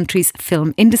financing the country's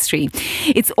film industry.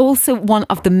 It's also one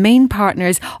of the main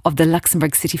partners of the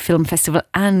Luxembourg City Film Festival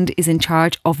and is in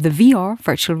charge of the VR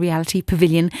virtual reality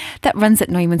pavilion that runs at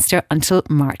Neumünster until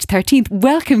March 13th.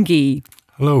 Welcome, Guy.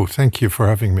 Hello, thank you for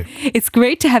having me. It's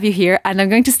great to have you here, and I'm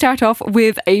going to start off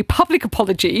with a public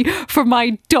apology for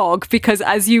my dog because,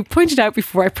 as you pointed out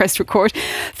before I pressed record,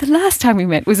 the last time we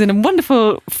met was in a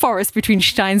wonderful forest between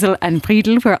Steinzel and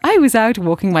Briedel, where I was out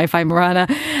walking my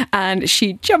Weimaraner and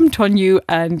she jumped on you,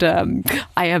 and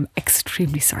I am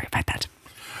extremely sorry about that.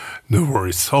 No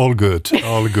worries, all good,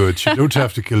 all good. You don't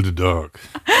have to kill the dog.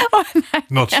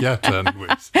 Not yet,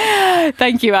 anyways.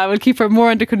 Thank you. I will keep her more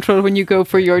under control when you go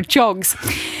for your jogs.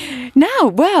 Now,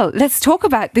 well, let's talk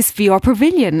about this VR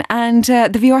pavilion and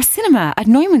the VR cinema at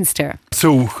Neumünster.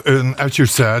 So, as you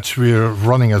said, we're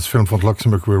running as Film Fund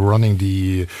Luxembourg, we're running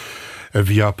the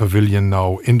VR pavilion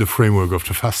now in the framework of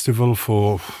the festival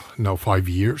for now 5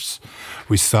 years.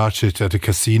 We started at a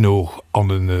casino on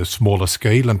a smaller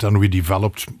scale, and then we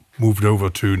moved over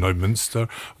to Neumünster.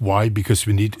 Why? Because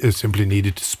we simply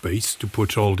needed space to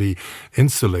put all the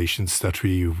installations that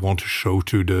we want to show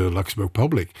to the Luxembourg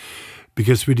public.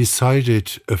 Because we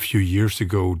decided a few years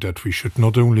ago that we should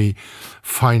not only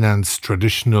finance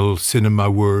traditional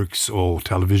cinema works or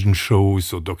television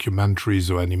shows or documentaries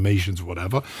or animations,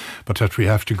 whatever, but that we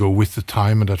have to go with the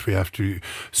time and that we have to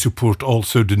support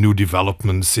also the new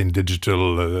developments in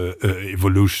digital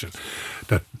evolution.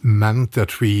 That meant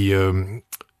that we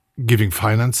giving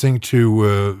financing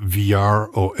to VR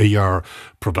or AR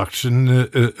production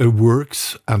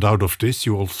works, and out of this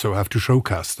you also have to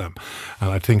showcase them. And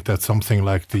I think that something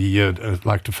like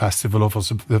the festival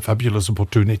offers a fabulous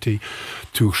opportunity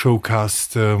to showcase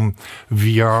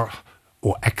VR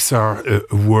or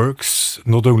XR works,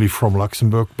 not only from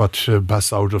Luxembourg, but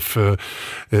best out of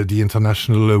the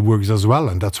international works as well.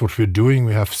 And that's what we're doing.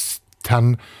 We have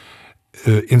 10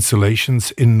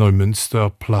 installations in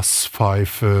Neumünster, plus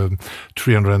 5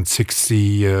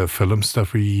 360 films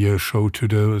that we show to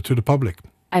the public.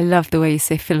 I love the way you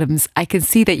say films. I can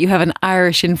see that you have an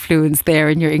Irish influence there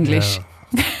in your English.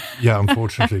 Yeah,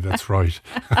 unfortunately, that's right.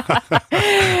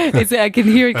 I can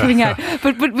hear it coming out.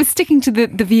 But with sticking to the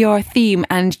VR theme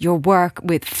and your work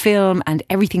with film and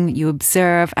everything that you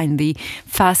observe and the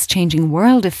fast-changing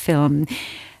world of film,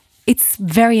 it's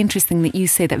very interesting that you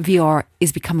say that VR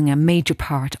is becoming a major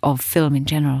part of film in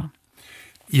general.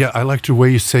 Yeah, I like the way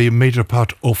you say a major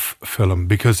part of film,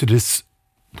 because it is.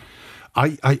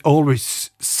 I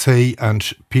always say,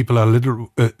 and people are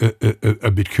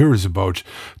a bit curious about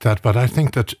that, but I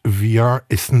think that VR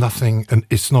is nothing, and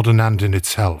it's not an end in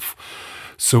itself.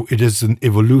 So it is an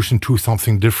evolution to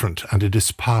something different, and it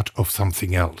is part of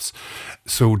something else.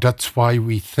 So that's why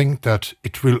we think that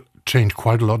it will change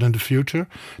quite a lot in the future.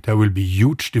 There will be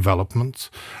huge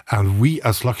developments, and we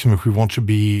as Luxembourg, we want to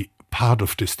be part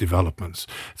of these developments.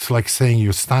 It's like saying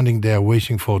you're standing there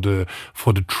waiting for the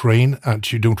train, and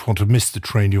you don't want to miss the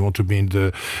train. You want to be in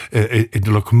the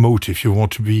locomotive. You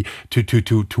want to be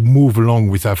to move along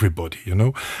with everybody, you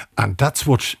know. And that's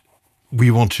what we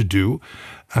want to do,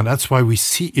 and that's why we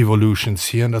see evolutions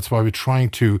here, and that's why we're trying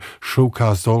to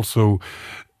showcase also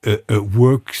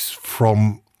works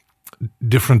from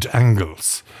different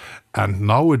angles. And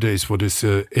nowadays what is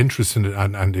interesting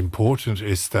and important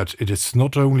is that it is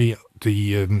not only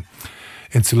the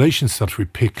installations that we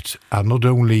picked are not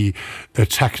only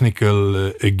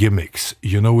technical gimmicks.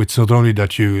 You know, it's not only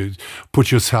that you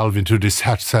put yourself into this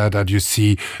headset and you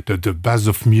see the best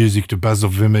of music, the best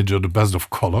of image or the best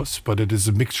of colors, but it is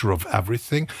a mixture of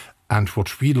everything. And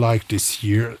what we liked this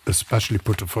year, especially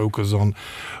put a focus on,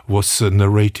 was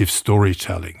narrative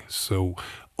storytelling. So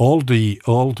all the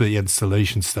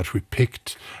installations that we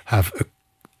picked have an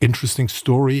interesting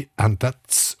story, and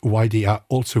that's why they are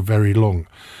also very long.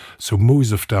 So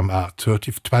most of them are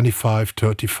 25,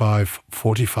 35,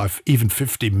 45, even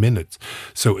 50 minutes.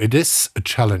 So it is a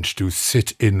challenge to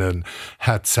sit in a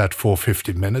headset for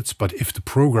 50 minutes, but if the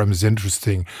program is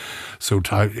interesting, so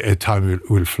time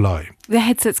will fly. The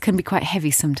headsets can be quite heavy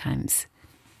sometimes.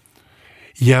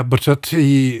 Yeah, but that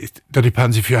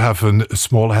depends if you have a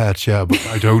small head. Yeah, but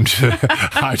I don't have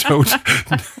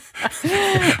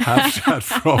that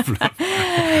problem.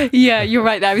 Yeah, you're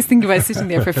right. I was thinking about sitting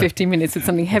there for 15 minutes with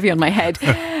something heavy on my head.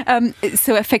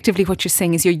 So effectively what you're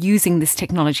saying is you're using this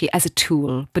technology as a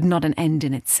tool, but not an end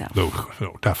in itself. No,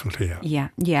 definitely, yeah.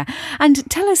 Yeah. And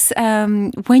tell us,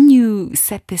 when you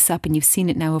set this up and you've seen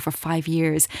it now over 5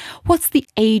 years, what's the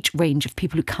age range of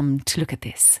people who come to look at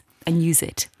this and use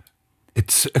it?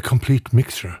 It's a complete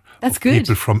mixture. That's of good.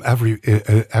 People from every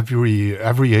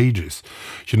ages.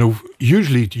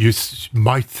 Usually you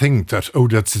might think that,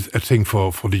 that's a thing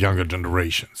for the younger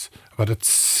generations, but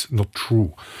it's not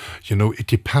true. It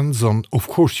depends on. Of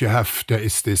course, there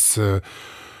is this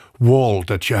wall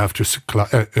that you have to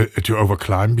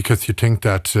overclimb, because you think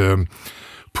that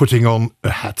putting on a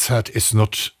headset is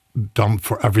not done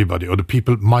for everybody, or the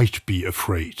people might be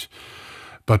afraid.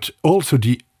 But also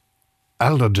the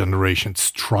elder generations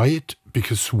try it.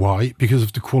 Because why? Because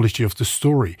of the quality of the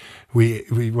story.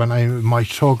 When I might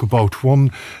talk about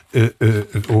one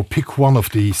or pick one of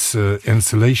these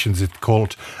installations, it's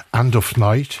called End of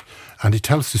Night, and it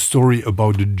tells the story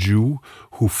about a Jew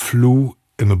who flew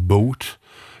in a boat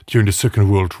during the Second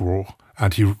World War,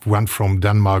 and he went from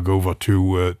Denmark over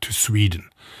to Sweden,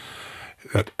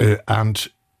 and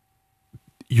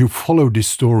you follow this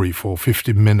story for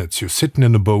 50 minutes. You're sitting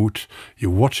in a boat, you're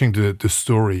watching the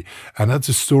story, and that's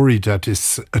a story that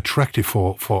is attractive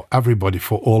for everybody,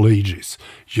 for all ages.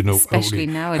 Especially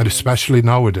nowadays. And especially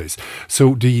nowadays.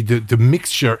 So the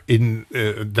mixture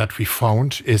that we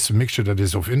found is a mixture that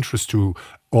is of interest to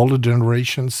all the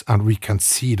generations, and we can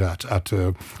see that at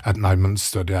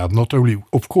Neumünster. There are not only,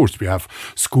 of course, we have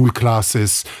school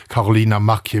classes. Karolina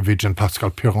Markiewicz and Pascal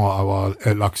Perron, our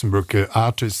Luxembourg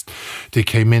artists, they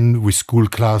came in with school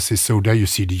classes. So there you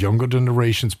see the younger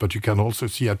generations, but you can also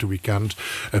see at the weekend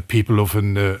people of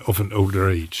an older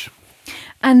age.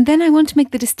 And then I want to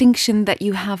make the distinction that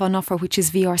you have on offer, which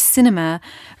is VR cinema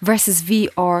versus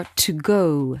VR to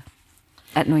go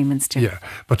at Neumünster. Yeah,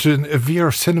 but in a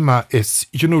VR cinema is,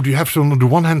 you have to, on the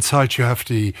one hand side, you have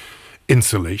the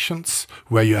installations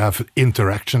where you have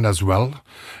interaction as well.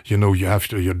 You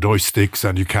have your joysticks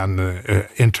and you can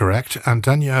interact. And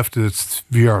then you have this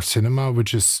VR cinema,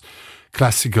 which is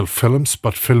classical films,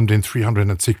 but filmed in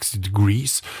 360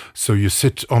 degrees. So you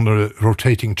sit on a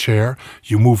rotating chair,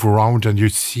 you move around, and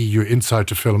you're inside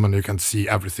the film, and you can see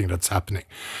everything that's happening.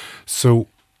 So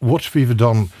what we've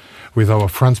done with our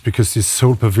friends, because this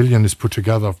Soul Pavilion is put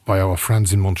together by our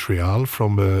friends in Montreal,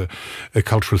 from a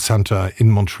cultural center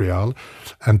in Montreal,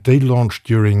 and they launched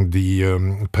during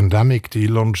the pandemic, they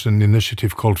launched an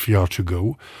initiative called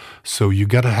VR2Go. So you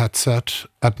get a headset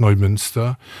at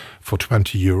Neumünster for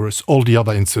 20 euros. All the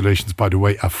other installations, by the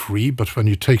way, are free, but when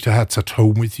you take the headset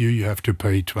home with you, you have to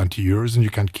pay 20 euros, and you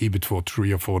can keep it for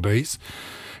 3 or 4 days.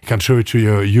 You can show it to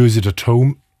you, use it at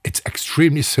home. It's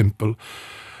extremely simple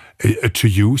to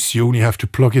use. You only have to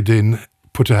plug it in,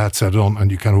 put a headset on,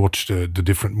 and you can watch the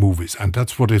different movies. And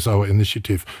that's what is our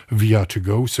initiative,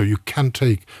 VR2Go. So you can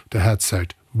take the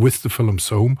headset with the films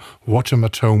home, watch them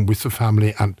at home with the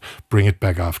family, and bring it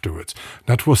back afterwards.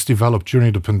 That was developed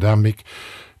during the pandemic,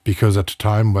 because at the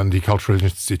time when the cultural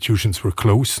institutions were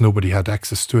closed, nobody had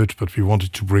access to it, but we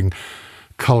wanted to bring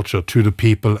culture to the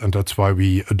people, and that's why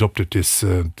we adopted this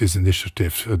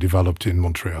initiative developed in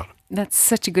Montreal. That's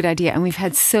such a good idea. And we've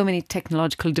had so many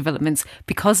technological developments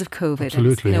because of COVID.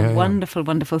 Absolutely. It's been a wonderful,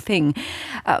 wonderful thing.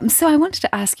 So I wanted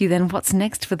to ask you then, what's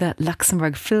next for the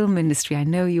Luxembourg film industry? I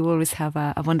know you always have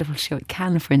a wonderful show at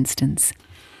Cannes, for instance.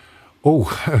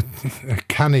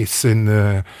 Cannes is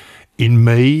in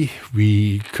May.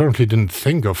 We currently didn't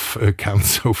think of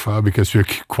Cannes so far, because we're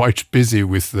quite busy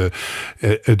with the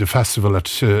festival at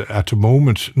the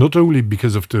moment, not only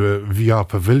because of the VR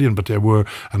Pavilion, but there were,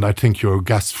 and I think your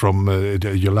guests from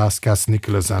your last guest,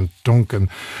 Nicholas and Duncan,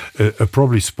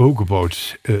 probably spoke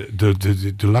about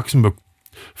the Luxembourg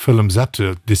films at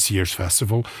this year's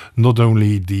festival, not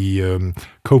only the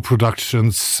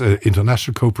co-productions,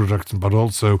 international co-productions, but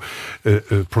also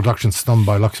productions done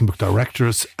by Luxembourg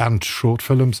directors and short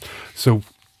films. So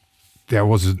there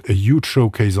was a huge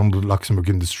showcase on the Luxembourg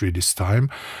industry this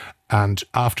time. And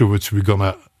afterwards, we're going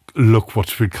to look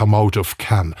what will come out of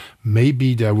Cannes.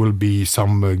 Maybe there will be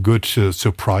some good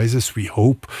surprises, we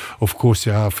hope. Of course,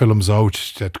 there are films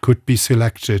out that could be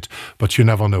selected, but you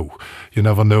never know. You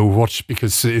never know what,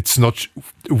 because it's not,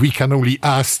 we can only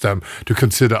ask them to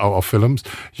consider our films,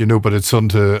 but it's on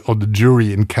the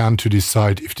jury in Cannes to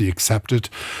decide if they accept it.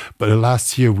 But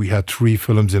last year we had 3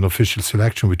 films in official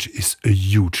selection, which is a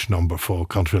huge number for a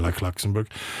country like Luxembourg,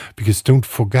 because don't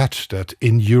forget that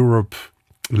in Europe,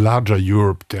 larger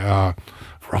Europe, there are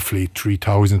roughly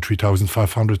 3,000,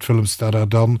 3,500 films that are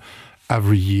done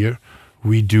every year.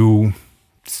 We do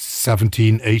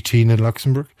 17, 18 in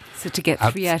Luxembourg. So to get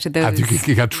 3 out of those.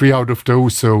 You get 3 out of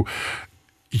those. So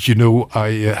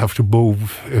I have to bow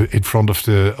in front of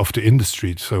the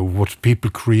industry. So what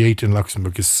people create in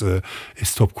Luxembourg is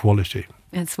top quality.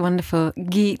 It's wonderful.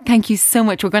 Guy, thank you so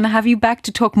much. We're going to have you back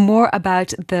to talk more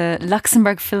about the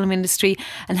Luxembourg film industry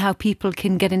and how people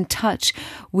can get in touch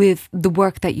with the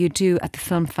work that you do at the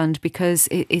Film Fund, because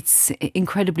it's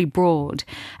incredibly broad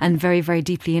and very, very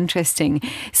deeply interesting.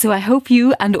 So I hope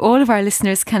you and all of our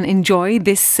listeners can enjoy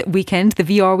this weekend, the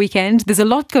VR weekend. There's a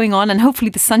lot going on and hopefully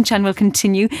the sunshine will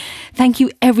continue. Thank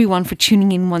you everyone for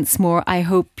tuning in once more. I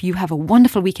hope you have a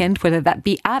wonderful weekend, whether that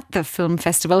be at the film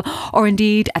festival or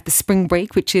indeed at the spring break,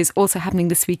 which is also happening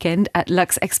this weekend at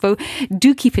Lux Expo.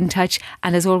 Do keep in touch,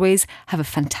 and as always, have a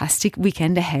fantastic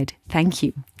weekend ahead. Thank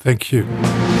you. Thank you.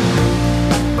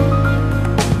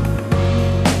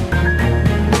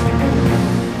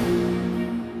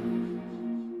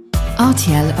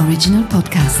 RTL Original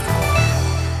Podcast.